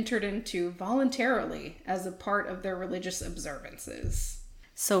correction entered into voluntarily as a part of their religious observances.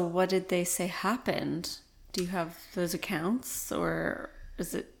 So what did they say happened? Do you have those accounts, or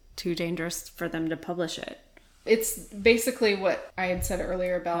is it too dangerous for them to publish it? It's basically what I had said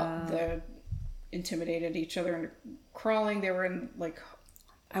earlier about the intimidated each other and crawling. They were in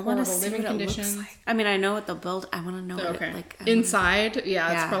I want to see living what conditions. It looks like. I mean, I know what they'll build. I want to know what it inside.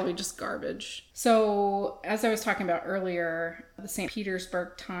 Yeah, it's probably just garbage. So, as I was talking about earlier, the St.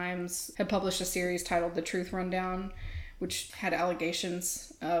 Petersburg Times had published a series titled The Truth Rundown, which had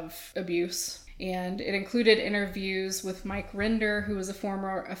allegations of abuse. And it included interviews with Mike Rinder, who was a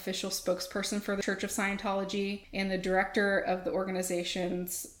former official spokesperson for the Church of Scientology, and the director of the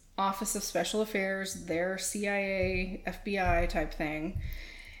organization's Office of Special Affairs, their CIA, FBI type thing,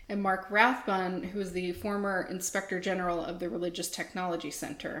 and Mark Rathbun, who is the former Inspector General of the Religious Technology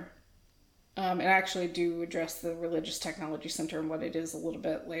Center. And I actually do address the Religious Technology Center and what it is a little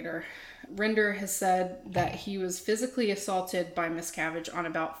bit later. Rinder has said that he was physically assaulted by Miscavige on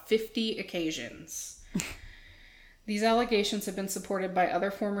about 50 occasions. These allegations have been supported by other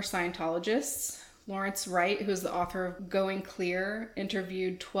former Scientologists. Lawrence Wright, who is the author of Going Clear,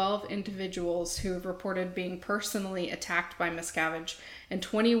 interviewed 12 individuals who have reported being personally attacked by Miscavige and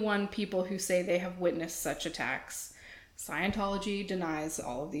 21 people who say they have witnessed such attacks. Scientology denies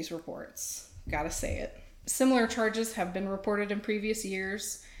all of these reports. Gotta say it. Similar charges have been reported in previous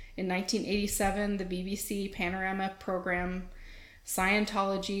years. In 1987, the BBC Panorama program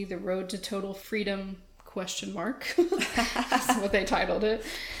Scientology, The Road to Total Freedom, ? That's what they titled it.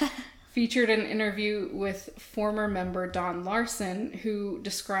 Featured an interview with former member Don Larson, who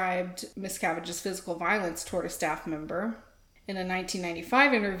described Miscavige's physical violence toward a staff member. In a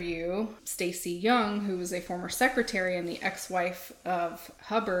 1995 interview, Stacy Young, who was a former secretary and the ex-wife of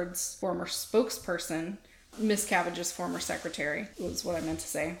Hubbard's former spokesperson, Miscavige's former secretary, was what I meant to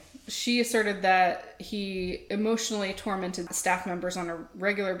say. She asserted that he emotionally tormented staff members on a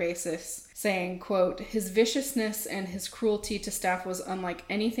regular basis, saying, quote, "His viciousness and his cruelty to staff was unlike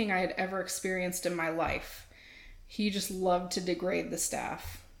anything I had ever experienced in my life. He just loved to degrade the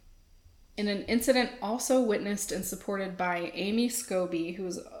staff." In an incident also witnessed and supported by Amy Scobie, who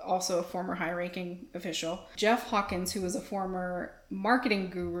was also a former high-ranking official, Jeff Hawkins, who was a former marketing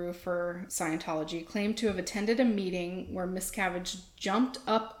guru for Scientology, claimed to have attended a meeting where Miscavige jumped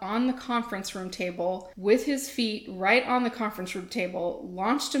up on the conference room table with his feet right on the conference room table,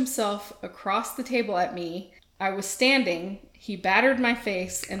 launched himself across the table at me. I was standing, he battered my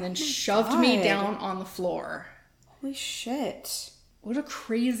face, and then shoved me down on the floor. Holy shit. What a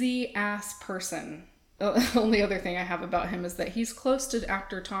crazy ass person. The only other thing I have about him is that he's close to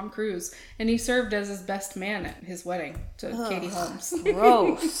actor Tom Cruise, and he served as his best man at his wedding to Katie Holmes.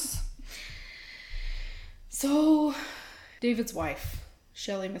 Gross. So, David's wife,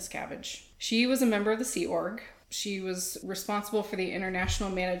 Shelley Miscavige. She was a member of the Sea Org. She was responsible for the international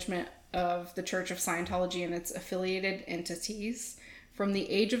management of the Church of Scientology and its affiliated entities. From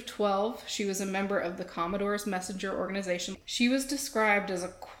the age of 12, she was a member of the Commodore's Messenger organization. She was described as a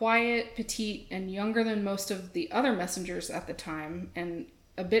quiet, petite, and younger than most of the other messengers at the time, and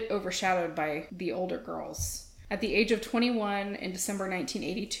a bit overshadowed by the older girls. At the age of 21, in December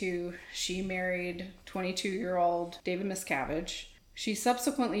 1982, she married 22-year-old David Miscavige. She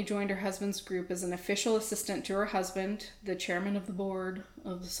subsequently joined her husband's group as an official assistant to her husband, the chairman of the board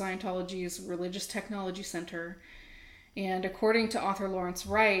of the Scientology's Religious Technology Center. And according to author Lawrence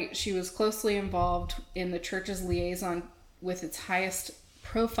Wright, she was closely involved in the church's liaison with its highest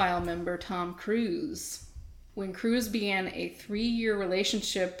profile member, Tom Cruise. When Cruise began a 3-year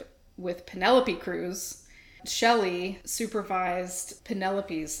relationship with Penelope Cruz, Shelley supervised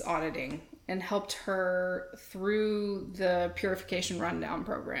Penelope's auditing and helped her through the Purification Rundown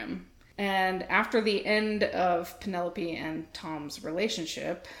program. And after the end of Penelope and Tom's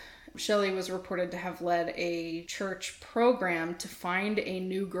relationship, Shelley was reported to have led a church program to find a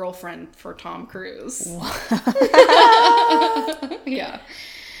new girlfriend for Tom Cruise. Yeah.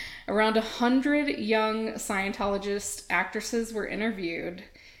 Around 100 young Scientologist actresses were interviewed.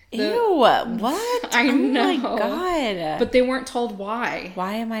 Ew, what? I know. Oh my God. But they weren't told why.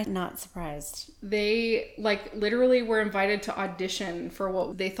 Why am I not surprised? They, literally were invited to audition for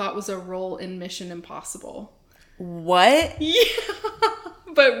what they thought was a role in Mission Impossible. What? Yeah.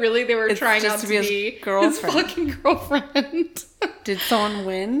 But really, they were trying out to be his fucking girlfriend. Did someone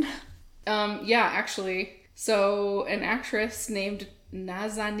win? Yeah, actually. So, an actress named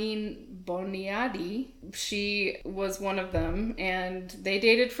Nazanin Boniadi, she was one of them, and they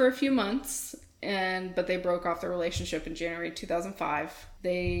dated for a few months, but they broke off their relationship in January 2005.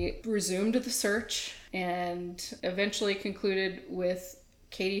 They resumed the search and eventually concluded with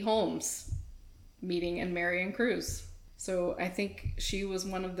Katie Holmes meeting and marrying Cruise. So I think she was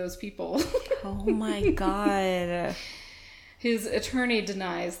one of those people. Oh my God. His attorney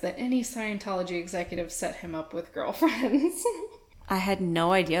denies that any Scientology executive set him up with girlfriends. I had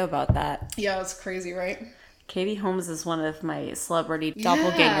no idea about that. Yeah, it's crazy, right? Katie Holmes is one of my celebrity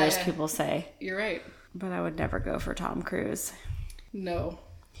doppelgangers, people say. You're right. But I would never go for Tom Cruise. No.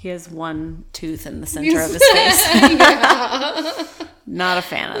 He has one tooth in the center of his face. Yeah. Not a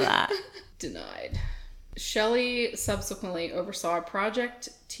fan of that. Denied. Shelley subsequently oversaw a project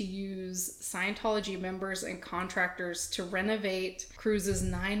to use Scientology members and contractors to renovate Cruz's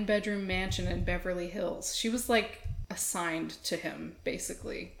 9-bedroom mansion in Beverly Hills. She was like assigned to him,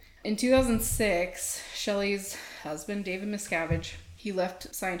 basically. In 2006, Shelley's husband, David Miscavige, he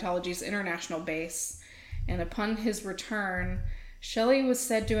left Scientology's international base, and upon his return, Shelley was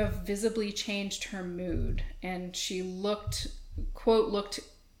said to have visibly changed her mood, and she looked, quote, looked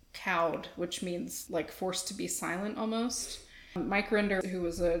cowed, which means like forced to be silent almost. Mike Rinder, who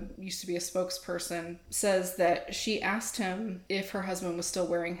used to be a spokesperson, says that she asked him if her husband was still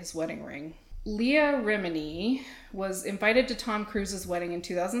wearing his wedding ring. Leah Remini was invited to Tom Cruise's wedding in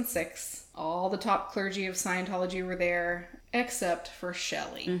 2006. All the top clergy of Scientology were there, except for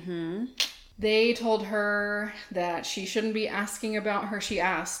Shelley. Mm-hmm. They told her that she shouldn't be asking about her. She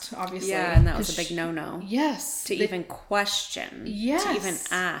asked, obviously. Yeah, and that was a big no-no. Yes. To even question. Yes. To even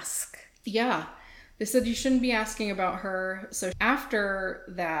ask. Yeah. They said you shouldn't be asking about her. So after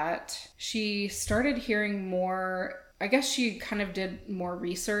that, she started hearing more. I guess she kind of did more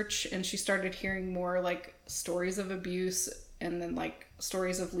research, and she started hearing more like stories of abuse, and then like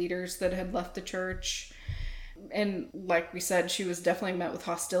stories of leaders that had left the church. And like we said, she was definitely met with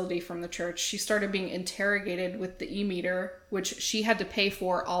hostility from the church. She started being interrogated with the e-meter, which she had to pay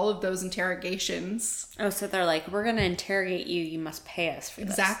for all of those interrogations. Oh, so they're like, we're going to interrogate you. You must pay us for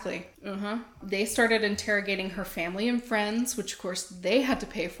this. Exactly. Uh-huh. They started interrogating her family and friends, which of course they had to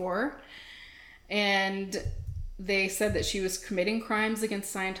pay for. And they said that she was committing crimes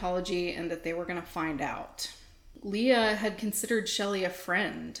against Scientology and that they were going to find out. Leah had considered Shelley a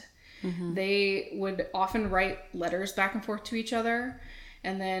friend. Mm-hmm. They would often write letters back and forth to each other.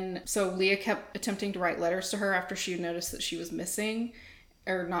 And then, so Leah kept attempting to write letters to her after she noticed that she was missing.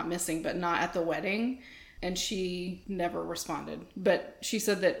 Or not missing, but not at the wedding. And she never responded. But she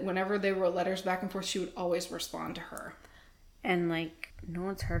said that whenever they wrote letters back and forth, she would always respond to her. And like, no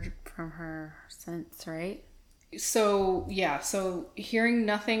one's heard from her since, right? So, yeah. So, hearing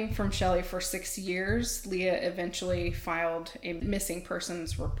nothing from Shelley for 6 years, Leah eventually filed a missing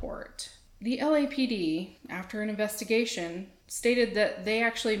persons report. The LAPD, after an investigation, stated that they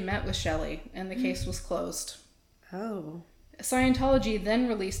actually met with Shelley and the case was closed. Oh. Scientology then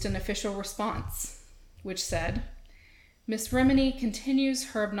released an official response, which said, Miss Remini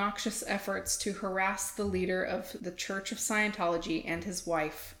continues her obnoxious efforts to harass the leader of the Church of Scientology and his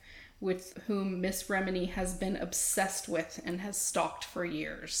wife, with whom Miss Remini has been obsessed with and has stalked for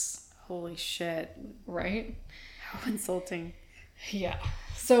years. Holy shit. Right? How insulting. Yeah.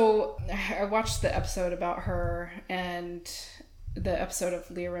 So I watched the episode about her and the episode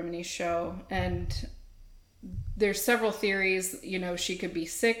of Leah Remini's show, and there's several theories. You know, she could be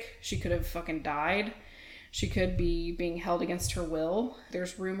sick. She could have fucking died. She could be being held against her will.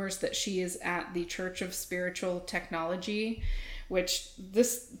 There's rumors that she is at the Church of Spiritual Technology, which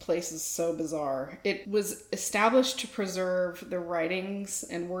this place is so bizarre. It was established to preserve the writings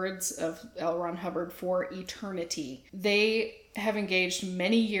and words of L. Ron Hubbard for eternity. They have engaged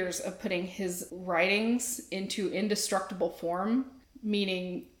many years of putting his writings into indestructible form,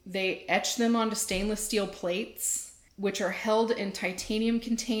 meaning they etch them onto stainless steel plates, which are held in titanium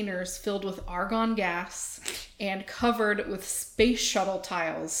containers filled with argon gas and covered with space shuttle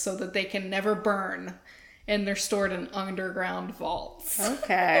tiles so that they can never burn. And they're stored in underground vaults.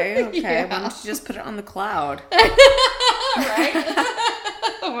 Okay. Yeah. Why don't you just put it on the cloud? Right?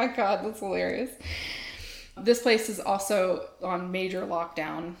 Oh my God, that's hilarious. This place is also on major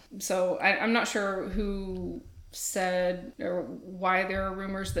lockdown. So I'm not sure who said or why there are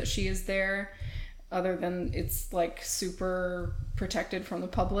rumors that she is there, other than it's like super protected from the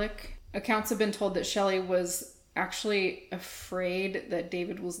public. Accounts have been told that Shelley was actually afraid that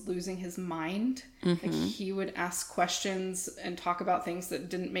David was losing his mind. Mm-hmm. Like he would ask questions and talk about things that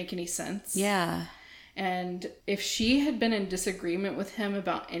didn't make any sense. Yeah. And if she had been in disagreement with him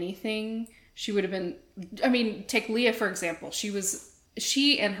about anything, she would have been, I mean, take Leah for example.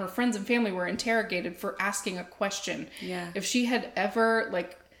 She and her friends and family were interrogated for asking a question. Yeah. If she had ever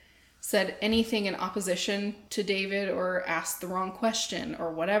like said anything in opposition to David or asked the wrong question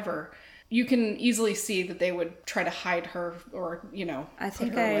or whatever, you can easily see that they would try to hide her or, you know, I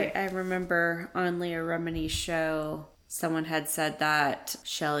think I remember on Leah Remini's show, someone had said that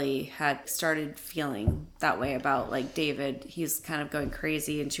Shelley had started feeling that way about like David. He's kind of going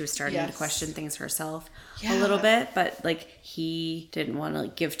crazy, and she was starting to question things herself a little bit, but like he didn't want to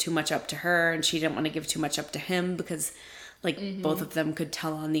like, give too much up to her, and she didn't want to give too much up to him because like both of them could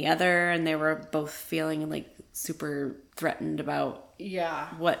tell on the other, and they were both feeling like super threatened about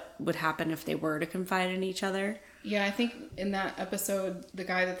what would happen if they were to confide in each other. Yeah, I think in that episode, the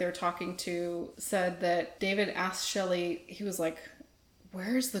guy that they're talking to said that David asked Shelley, he was like,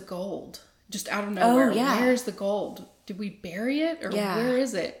 where's the gold? Just out of nowhere. Oh, yeah. Where's the gold? Did we bury it? Or where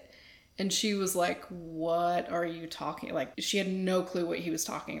is it? And she was like, what are you talking? Like, she had no clue what he was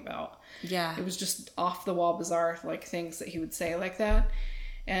talking about. Yeah. It was just off the wall bizarre, like, things that he would say like that.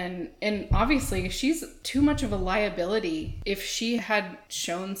 And obviously, she's too much of a liability. If she had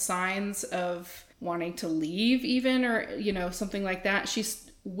shown signs of wanting to leave even, or, you know, something like that, she's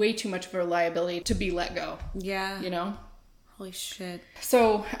way too much of a liability to be let go. Yeah. You know? Holy shit.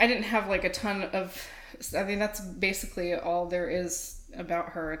 So I didn't have like a ton of, I mean, that's basically all there is about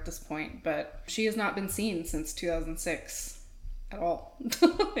her at this point, but she has not been seen since 2006 at all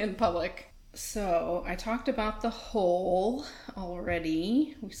in public. So I talked about the hole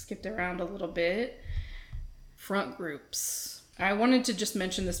already. We skipped around a little bit. Front groups. I wanted to just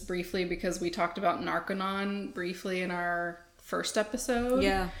mention this briefly because we talked about Narconon briefly in our first episode.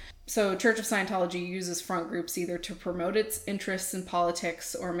 Yeah. So Church of Scientology uses front groups either to promote its interests in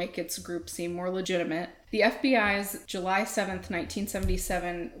politics or make its group seem more legitimate. The FBI's July 7th,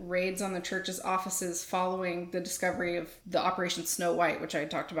 1977 raids on the church's offices following the discovery of the Operation Snow White, which I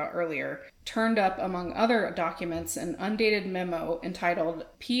had talked about earlier, turned up, among other documents, an undated memo entitled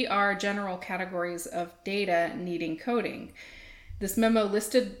PR General Categories of Data Needing Coding. This memo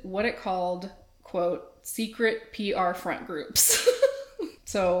listed what it called, quote, secret PR front groups.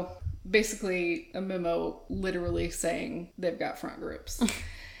 So basically a memo literally saying they've got front groups.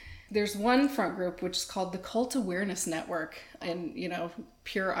 There's one front group which is called the Cult Awareness Network, and, you know,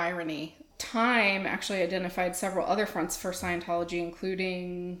 pure irony. Time actually identified several other fronts for Scientology,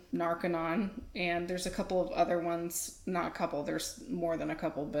 including Narconon, and there's a couple of other ones. Not a couple, there's more than a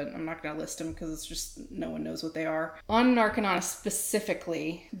couple, but I'm not going to list them because it's just no one knows what they are. On Narconon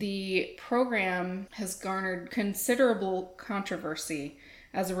specifically, the program has garnered considerable controversy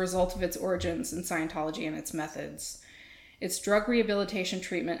as a result of its origins in Scientology and its methods. Its drug rehabilitation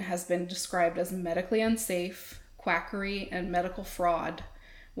treatment has been described as medically unsafe, quackery, and medical fraud,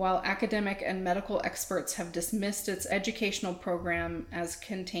 while academic and medical experts have dismissed its educational program as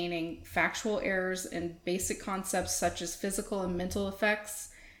containing factual errors in basic concepts such as physical and mental effects,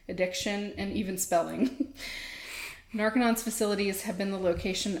 addiction, and even spelling. Narconon's facilities have been the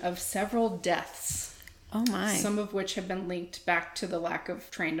location of several deaths. Oh my. Some of which have been linked back to the lack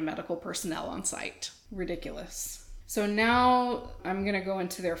of trained medical personnel on site. Ridiculous. So now I'm going to go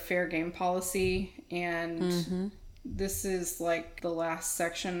into their fair game policy, and this is like the last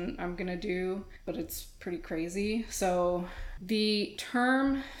section I'm going to do, but it's pretty crazy. So the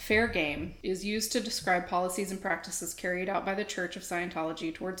term fair game is used to describe policies and practices carried out by the Church of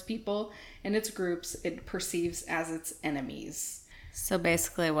Scientology towards people and its groups it perceives as its enemies. So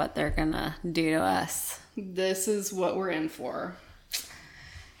basically what they're gonna do to us. This is what we're in for.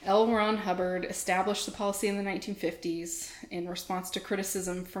 L. Ron Hubbard established the policy in the 1950s in response to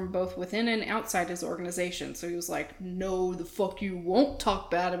criticism from both within and outside his organization. So he was like, no, the fuck you won't talk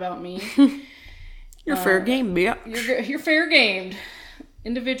bad about me. You're fair game, bitch. You're fair gamed.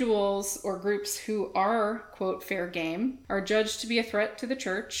 Individuals or groups who are, quote, fair game are judged to be a threat to the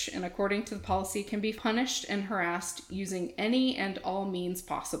church and, according to the policy, can be punished and harassed using any and all means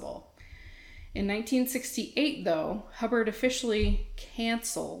possible. In 1968, though, Hubbard officially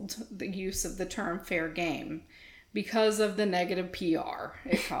canceled the use of the term fair game because of the negative PR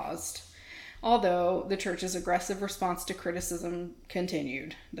it caused. Although the church's aggressive response to criticism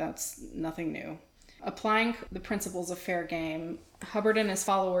continued. That's nothing new. Applying the principles of fair game, Hubbard and his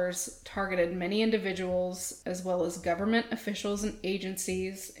followers targeted many individuals as well as government officials and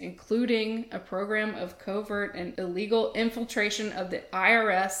agencies, including a program of covert and illegal infiltration of the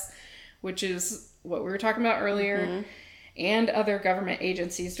IRS, which is what we were talking about earlier, and other government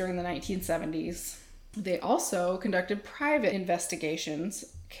agencies during the 1970s. They also conducted private investigations,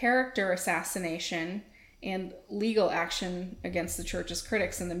 character assassination, and legal action against the church's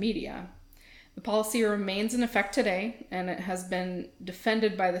critics in the media. The policy remains in effect today, and it has been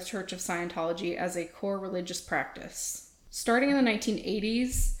defended by the Church of Scientology as a core religious practice. Starting in the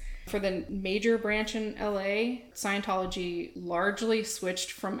 1980s, for the major branch in LA, Scientology largely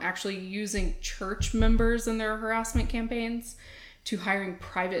switched from actually using church members in their harassment campaigns to hiring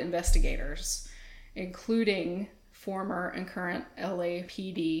private investigators, including former and current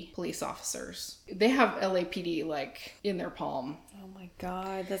LAPD police officers. They have LAPD like in their palm. Oh my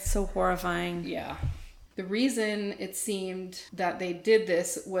God, that's so horrifying. Yeah. The reason it seemed that they did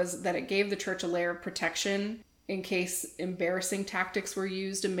this was that it gave the church a layer of protection in case embarrassing tactics were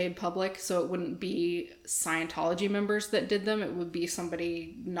used and made public. So it wouldn't be Scientology members that did them. It would be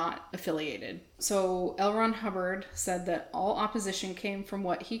somebody not affiliated. So L. Ron Hubbard said that all opposition came from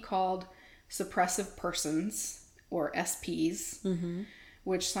what he called suppressive persons, or SPs,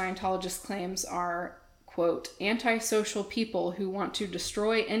 which Scientologists claims are, quote, antisocial people who want to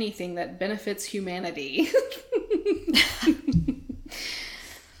destroy anything that benefits humanity.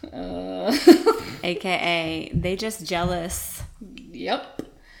 AKA, they just jealous. Yep.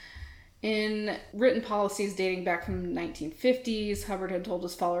 In written policies dating back from the 1950s, Hubbard had told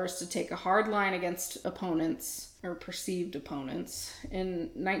his followers to take a hard line against opponents, or perceived opponents. In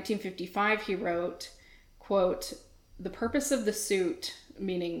 1955, he wrote, quote, the purpose of the suit,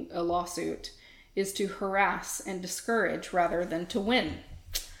 meaning a lawsuit, is to harass and discourage rather than to win.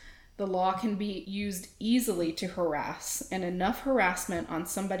 The law can be used easily to harass, and enough harassment on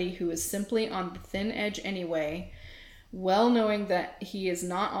somebody who is simply on the thin edge anyway, well knowing that he is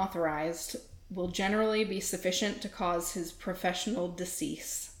not authorized, will generally be sufficient to cause his professional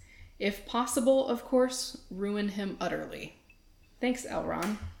decease. If possible, of course, ruin him utterly. Thanks, L.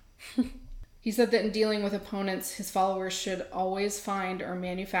 Ron. He said that in dealing with opponents, his followers should always find or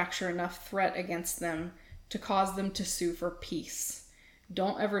manufacture enough threat against them to cause them to sue for peace.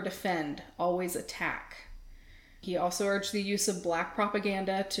 Don't ever defend, always attack. He also urged the use of black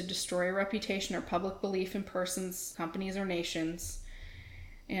propaganda to destroy reputation or public belief in persons, companies, or nations.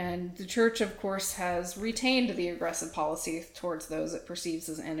 And the church, of course, has retained the aggressive policy towards those it perceives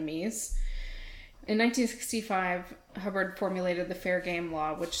as enemies. In 1965, Hubbard formulated the Fair Game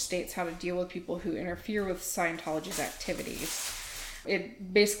Law, which states how to deal with people who interfere with Scientology's activities.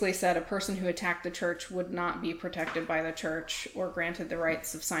 It basically said a person who attacked the church would not be protected by the church or granted the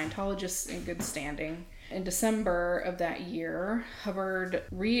rights of Scientologists in good standing. In December of that year, Hubbard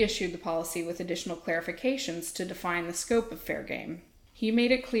reissued the policy with additional clarifications to define the scope of fair game. He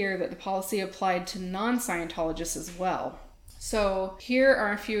made it clear that the policy applied to non-Scientologists as well. So here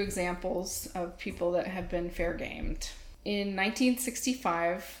are a few examples of people that have been fair gamed. In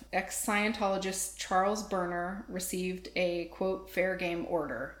 1965, ex-Scientologist Charles Berner received a, quote, fair game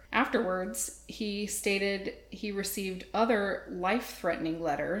order. Afterwards, he stated he received other life-threatening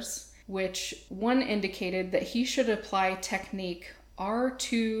letters, which one indicated that he should apply technique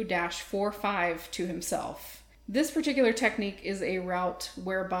R2-45 to himself. This particular technique is a route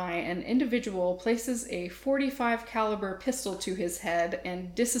whereby an individual places a .45 caliber pistol to his head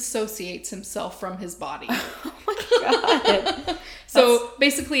and disassociates himself from his body. Oh my God. So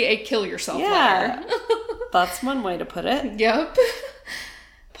basically a kill yourself letter. That's one way to put it. Yep.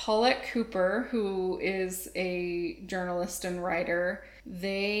 Paulette Cooper, who is a journalist and writer,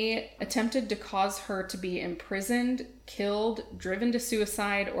 they attempted to cause her to be imprisoned, killed, driven to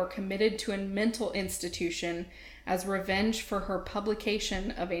suicide, or committed to a mental institution as revenge for her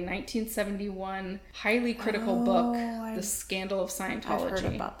publication of a 1971 highly critical book, The Scandal of Scientology. I've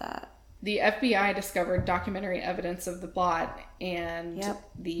heard about that. The FBI discovered documentary evidence of the plot and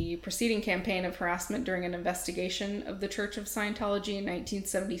the preceding campaign of harassment during an investigation of the Church of Scientology in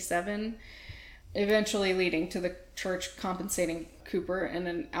 1977, eventually leading to the church compensating Cooper in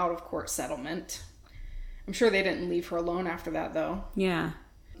an out-of-court settlement. I'm sure they didn't leave her alone after that, though. Yeah.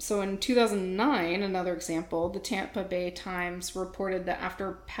 So in 2009, another example, the Tampa Bay Times reported that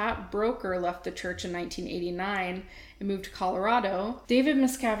after Pat Broker left the church in 1989 and moved to Colorado, David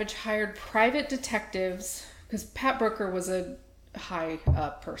Miscavige hired private detectives, because Pat Broker was a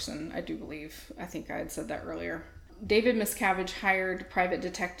high-up person, I do believe. I think I had said that earlier. David Miscavige hired private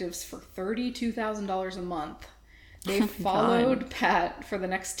detectives for $32,000 a month. They followed Pat for the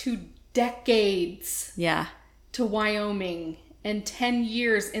next 2 decades. Yeah. To Wyoming and 10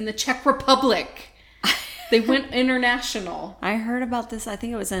 years in the Czech Republic. They went international. I heard about this. I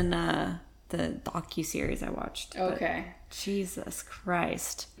think it was in the docuseries I watched. Okay. Jesus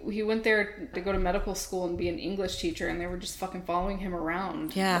Christ. He went there to go to medical school and be an English teacher, and they were just fucking following him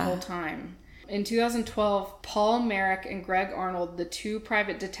around the whole time. In 2012, Paul Merrick and Greg Arnold, the 2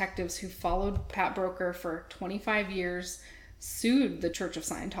 private detectives who followed Pat Broker for 25 years, sued the Church of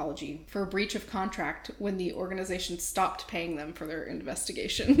Scientology for a breach of contract when the organization stopped paying them for their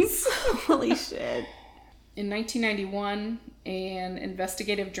investigations. Holy shit. In 1991, an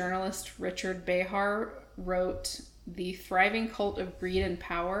investigative journalist, Richard Behar, wrote The Thriving Cult of Greed and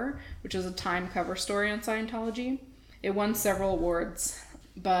Power, which is a Time cover story on Scientology. It won several awards,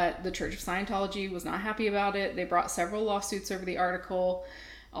 but the Church of Scientology was not happy about it. They brought several lawsuits over the article,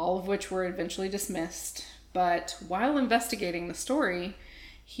 all of which were eventually dismissed. But while investigating the story,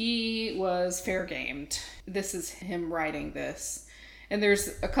 he was fair gamed. This is him writing this. And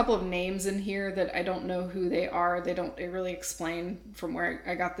there's a couple of names in here that I don't know who they are. They really explain from where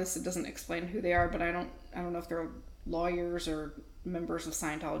I got this. It doesn't explain who they are, but I don't know if they're lawyers or members of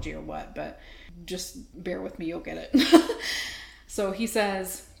Scientology or what, but just bear with me, you'll get it. So he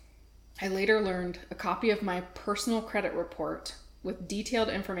says, I later learned a copy of my personal credit report with detailed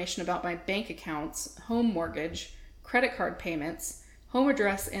information about my bank accounts, home mortgage, credit card payments, home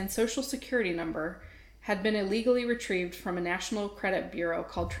address, and social security number had been illegally retrieved from a national credit bureau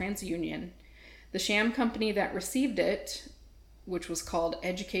called TransUnion. The sham company that received it, which was called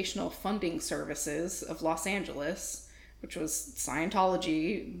Educational Funding Services of Los Angeles, which was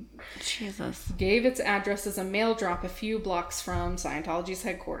Scientology, Jesus, gave its address as a mail drop a few blocks from Scientology's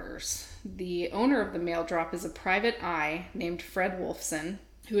headquarters. The owner of the mail drop is a private eye named Fred Wolfson,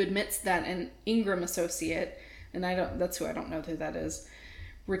 who admits that an Ingram associate, and that's who I don't know who that is,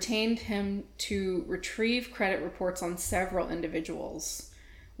 retained him to retrieve credit reports on several individuals.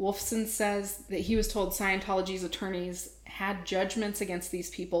 Wolfson says that he was told Scientology's attorneys had judgments against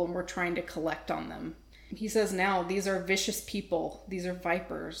these people and were trying to collect on them. He says now, these are vicious people. These are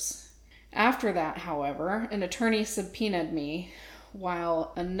vipers. After that, however, an attorney subpoenaed me,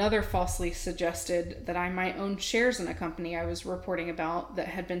 while another falsely suggested that I might own shares in a company I was reporting about that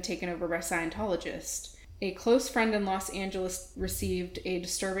had been taken over by Scientologists. A close friend in Los Angeles received a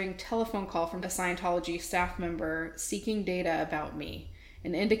disturbing telephone call from a Scientology staff member seeking data about me,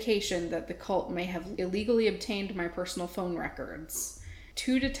 an indication that the cult may have illegally obtained my personal phone records.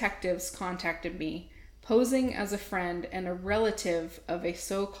 2 detectives contacted me, posing as a friend and a relative of a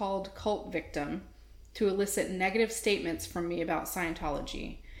so-called cult victim, to elicit negative statements from me about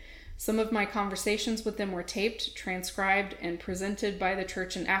Scientology. Some of my conversations with them were taped, transcribed, and presented by the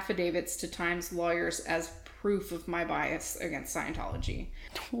church in affidavits to Times lawyers as proof of my bias against Scientology.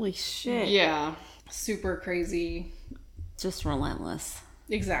 Holy shit. Yeah. Super crazy. Just relentless.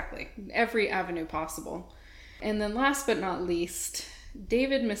 Exactly. Every avenue possible. And then last but not least,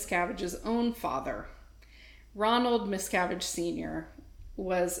 David Miscavige's own father, Ronald Miscavige Sr.,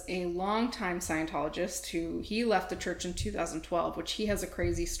 was a longtime Scientologist who he left the church in 2012, which he has a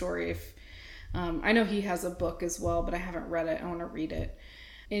crazy story. I know he has a book as well, but I haven't read it. I want to read it.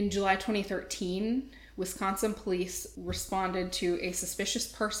 In July 2013, Wisconsin police responded to a suspicious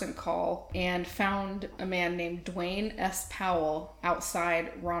person call and found a man named Dwayne S. Powell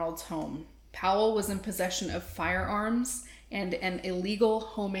outside Ronald's home. Powell was in possession of firearms and an illegal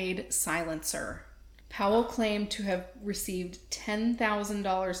homemade silencer. Powell claimed to have received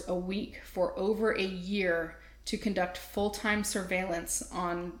 $10,000 a week for over a year to conduct full-time surveillance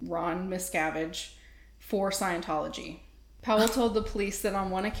on Ron Miscavige for Scientology. Powell told the police that on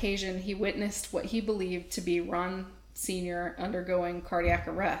one occasion he witnessed what he believed to be Ron Sr. undergoing cardiac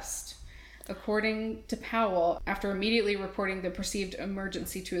arrest. According to Powell, after immediately reporting the perceived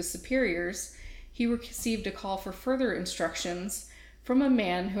emergency to his superiors, he received a call for further instructions from a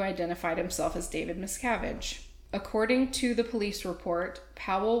man who identified himself as David Miscavige. According to the police report,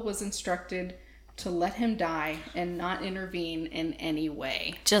 Powell was instructed to let him die and not intervene in any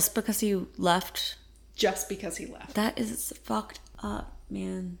way. Just because he left? Just because he left. That is fucked up,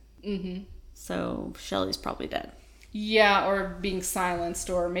 man. Mm-hmm. So Shelley's probably dead. Yeah, or being silenced,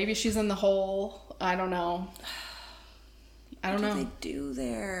 or maybe she's in the hole. I don't know. What do they do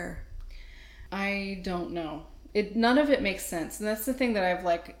there? I don't know. None of it makes sense. And that's the thing that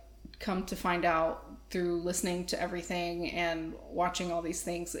I've come to find out through listening to everything and watching all these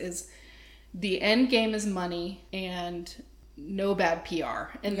things is the end game is money and no bad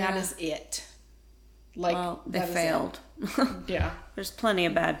PR. And that is it. Well, they failed. Yeah. There's plenty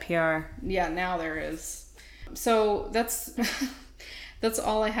of bad PR. Yeah, now there is. So that's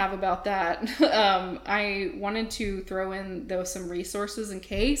all I have about that. I wanted to throw in, though, some resources in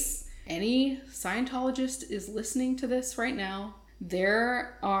case any Scientologist is listening to this right now.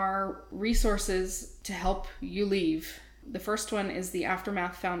 There are resources to help you leave. The first one is the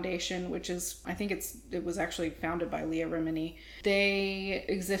Aftermath Foundation, which is, I think it was actually founded by Leah Remini. They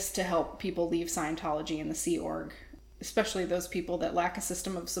exist to help people leave Scientology and the Sea Org, especially those people that lack a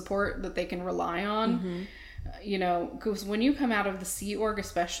system of support that they can rely on. Mm-hmm. Because when you come out of the Sea Org,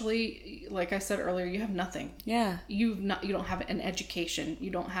 especially, like I said earlier, you have nothing. Yeah. You don't have an education.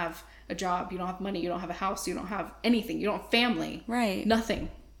 You don't have a job. You don't have money. You don't have a house. You don't have anything. You don't have family. Right. Nothing.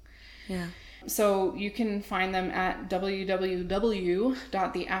 Yeah. So you can find them at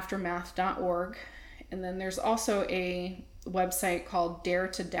www.theaftermath.org. And then there's also a website called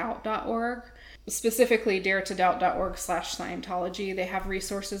daretodoubt.org. Specifically, daretodoubt.org/Scientology. They have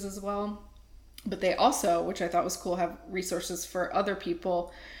resources as well. But they also, which I thought was cool, have resources for other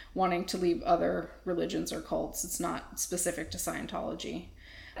people wanting to leave other religions or cults. It's not specific to Scientology.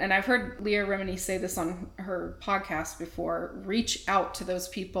 And I've heard Leah Remini say this on her podcast before. Reach out to those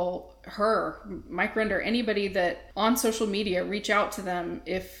people, Mike Render, anybody that on social media, reach out to them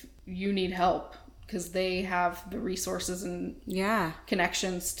if you need help, because they have the resources and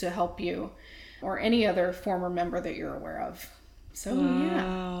connections to help you, or any other former member that you're aware of. So,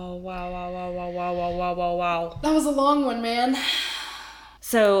 Wow. That was a long one, man.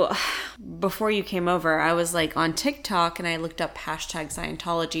 So, before you came over, I was like on TikTok and I looked up hashtag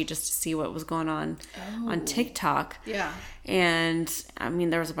Scientology just to see what was going on TikTok. Yeah. And I mean,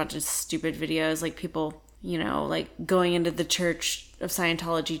 there was a bunch of stupid videos, like people, you know, like going into the church of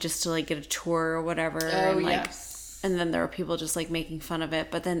Scientology just to like get a tour or whatever. And then there were people just like making fun of it.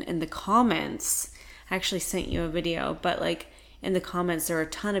 But then in the comments, I actually sent you a video, but like in the comments, there were a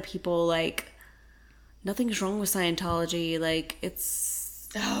ton of people like, nothing's wrong with Scientology. Like it's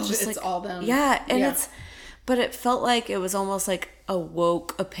just it's like, all them. Yeah. And but it felt like it was almost like a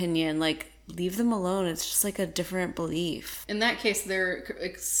woke opinion. Like, leave them alone. It's just like a different belief. In that case,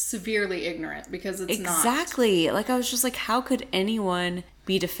 they're severely ignorant because it's not. Exactly. Like, I was just like, how could anyone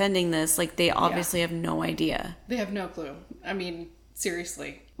be defending this? Like, they obviously have no idea. They have no clue. I mean,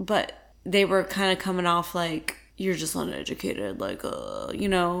 seriously. But they were kind of coming off like, you're just uneducated, like, you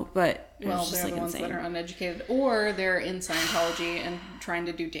know, but well, just they're like the ones insane. that are uneducated, or they're in Scientology and trying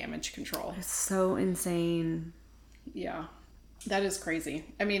to do damage control. It's so insane. Yeah, that is crazy.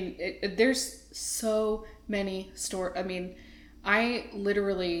 I mean, there's so many stories. I mean, I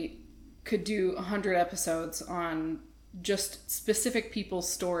literally could do 100 episodes on just specific people's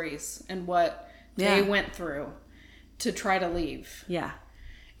stories and what they went through to try to leave. Yeah.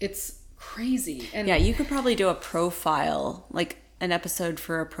 It's crazy. And yeah, you could probably do a profile, like an episode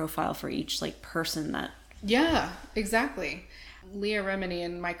for a profile for each like person that. Yeah, exactly. Leah Remini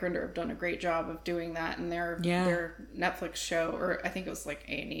and Mike Rinder have done a great job of doing that in their Netflix show, or I think it was like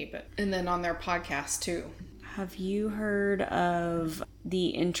A&E, and then on their podcast too. Have you heard of the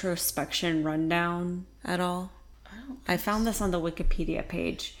introspection rundown at all? I found this on the Wikipedia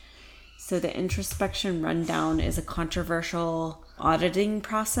page. So the introspection rundown is a controversial auditing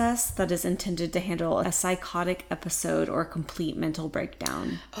process that is intended to handle a psychotic episode or a complete mental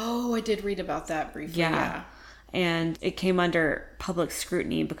breakdown. Oh, I did read about that briefly. Yeah. And it came under public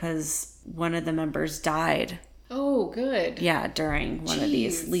scrutiny because one of the members died. Oh, good. Yeah, during one of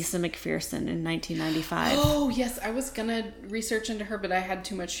these. Lisa McPherson in 1995. Oh, yes. I was going to research into her, but I had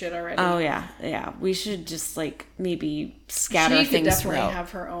too much shit already. Oh, yeah. Yeah. We should just, like, maybe scatter things throughout. She could definitely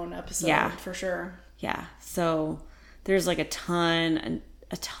have her own episode, for sure. Yeah. So there's, like, a ton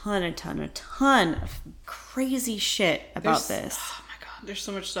of crazy shit about this. Oh, my God. There's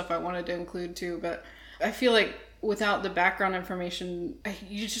so much stuff I wanted to include, too, but I feel like without the background information,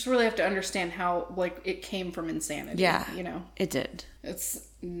 you just really have to understand how, like, it came from insanity. Yeah, you know? It did. It's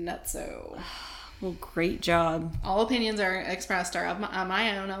nutso. Well, great job. All opinions are expressed are on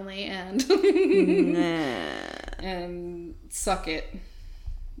my own only, and and suck it.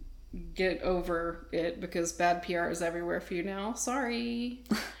 Get over it, because bad PR is everywhere for you now. Sorry.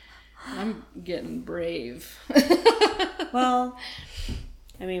 I'm getting brave. Well,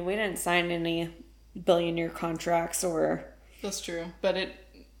 I mean, we didn't sign any billionaire contracts or... That's true. But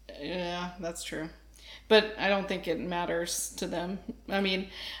that's true. But I don't think it matters to them. I mean,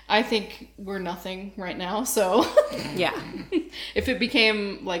 I think we're nothing right now, so... Yeah. If it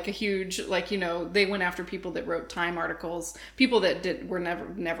became like a huge, like, you know, they went after people that wrote Time articles, people that were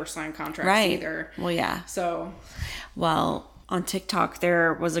never signed contracts either. Well, yeah. So... Well, on TikTok,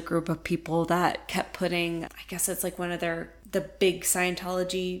 there was a group of people that kept putting, I guess it's like one of the big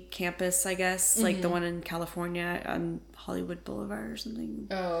Scientology campus, I guess, like the one in California on Hollywood Boulevard or something.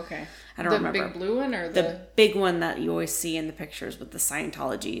 Oh, okay. I don't remember. The big blue one or the big one that you always see in the pictures with the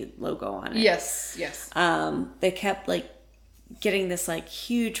Scientology logo on it. Yes. They kept like getting this like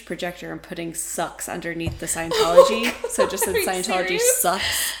huge projector and putting sucks underneath the Scientology. So it just said Scientology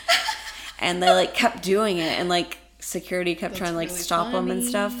sucks. And they like kept doing it, and like security kept trying to like really stop them and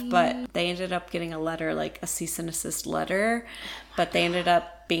stuff, but they ended up getting a letter, like a cease and desist letter, but they ended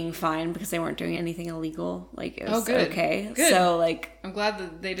up being fined because they weren't doing anything illegal. Like, it was okay. Good. So like, I'm glad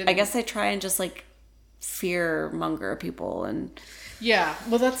that they didn't. I guess they try and just like fear monger people. And yeah,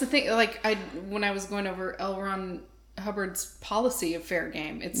 well, that's the thing. Like, when I was going over L. Ron Hubbard's policy of fair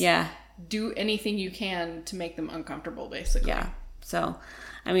game, it's do anything you can to make them uncomfortable, basically. Yeah. So,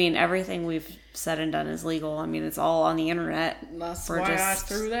 I mean, everything we've said and done is legal. I mean, it's all on the internet. That's why I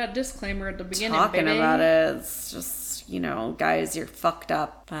threw that disclaimer at the beginning, talking about it. It's just, you know, guys, you're fucked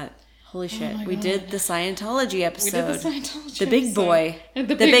up. But Holy shit. We did the Scientology episode. We did the Scientology The big episode. boy.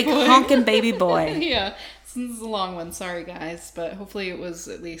 The big boy. honking baby boy. Yeah. This is a long one. Sorry, guys. But hopefully it was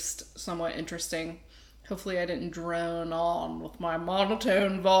at least somewhat interesting. Hopefully I didn't drone on with my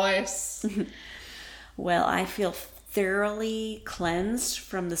monotone voice. Well, I feel thoroughly cleansed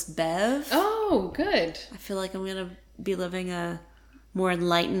from this bev. Oh, good. I feel like I'm going to be living a more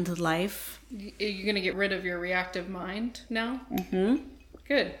enlightened life. You're going to get rid of your reactive mind now? Mm-hmm.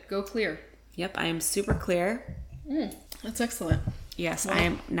 Good. Go clear. Yep, I am super clear. That's excellent. Yes, well, I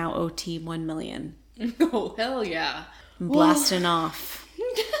am now OT 1 million. Oh, hell yeah. I'm blasting off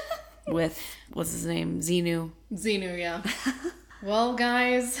with, what's his name? Xenu, yeah. Well,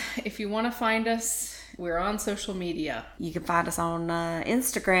 guys, if you want to find us, we're on social media. You can find us on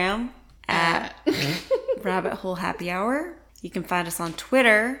Instagram at Rabbit Hole Happy Hour. You can find us on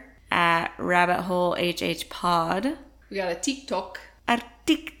Twitter at Rabbit Hole HH Pod. We got a TikTok. A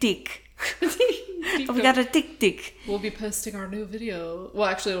tick. We got a tick. We'll be posting our new video. Well,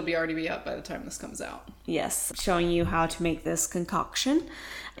 actually, it'll already be up by the time this comes out. Yes, showing you how to make this concoction.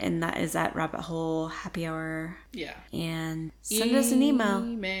 And that is at Rabbit Hole Happy Hour. Yeah. And send us an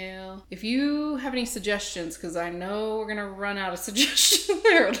email. If you have any suggestions, because I know we're going to run out of suggestions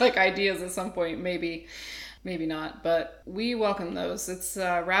or like ideas at some point, maybe not, but we welcome those. It's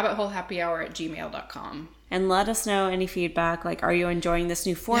rabbitholehappyhour@gmail.com. And let us know any feedback. Like, are you enjoying this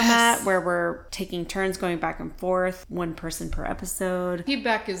new format where we're taking turns going back and forth, one person per episode?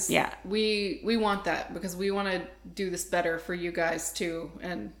 Feedback is, we want that because we want to do this better for you guys too.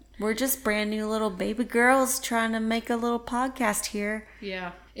 And we're just brand new little baby girls trying to make a little podcast here.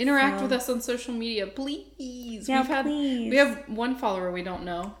 Yeah. Interact with us on social media, please. Yeah, please. We have one follower we don't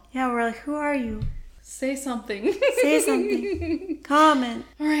know. Yeah, we're like, who are you? Say something. Say something. Comment.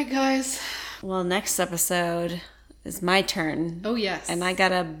 All right, guys. Well, next episode is my turn. Oh, yes. And I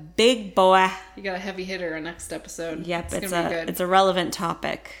got a big boy. You got a heavy hitter next episode. Yep, it's a relevant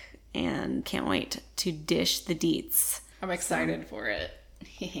topic. And can't wait to dish the deets. I'm excited for it.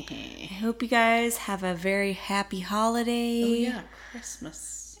 I hope you guys have a very happy holiday. Oh, yeah.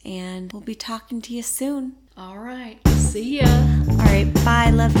 Christmas. And we'll be talking to you soon. All right. See ya. All right. Bye.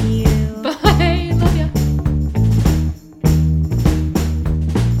 Love you.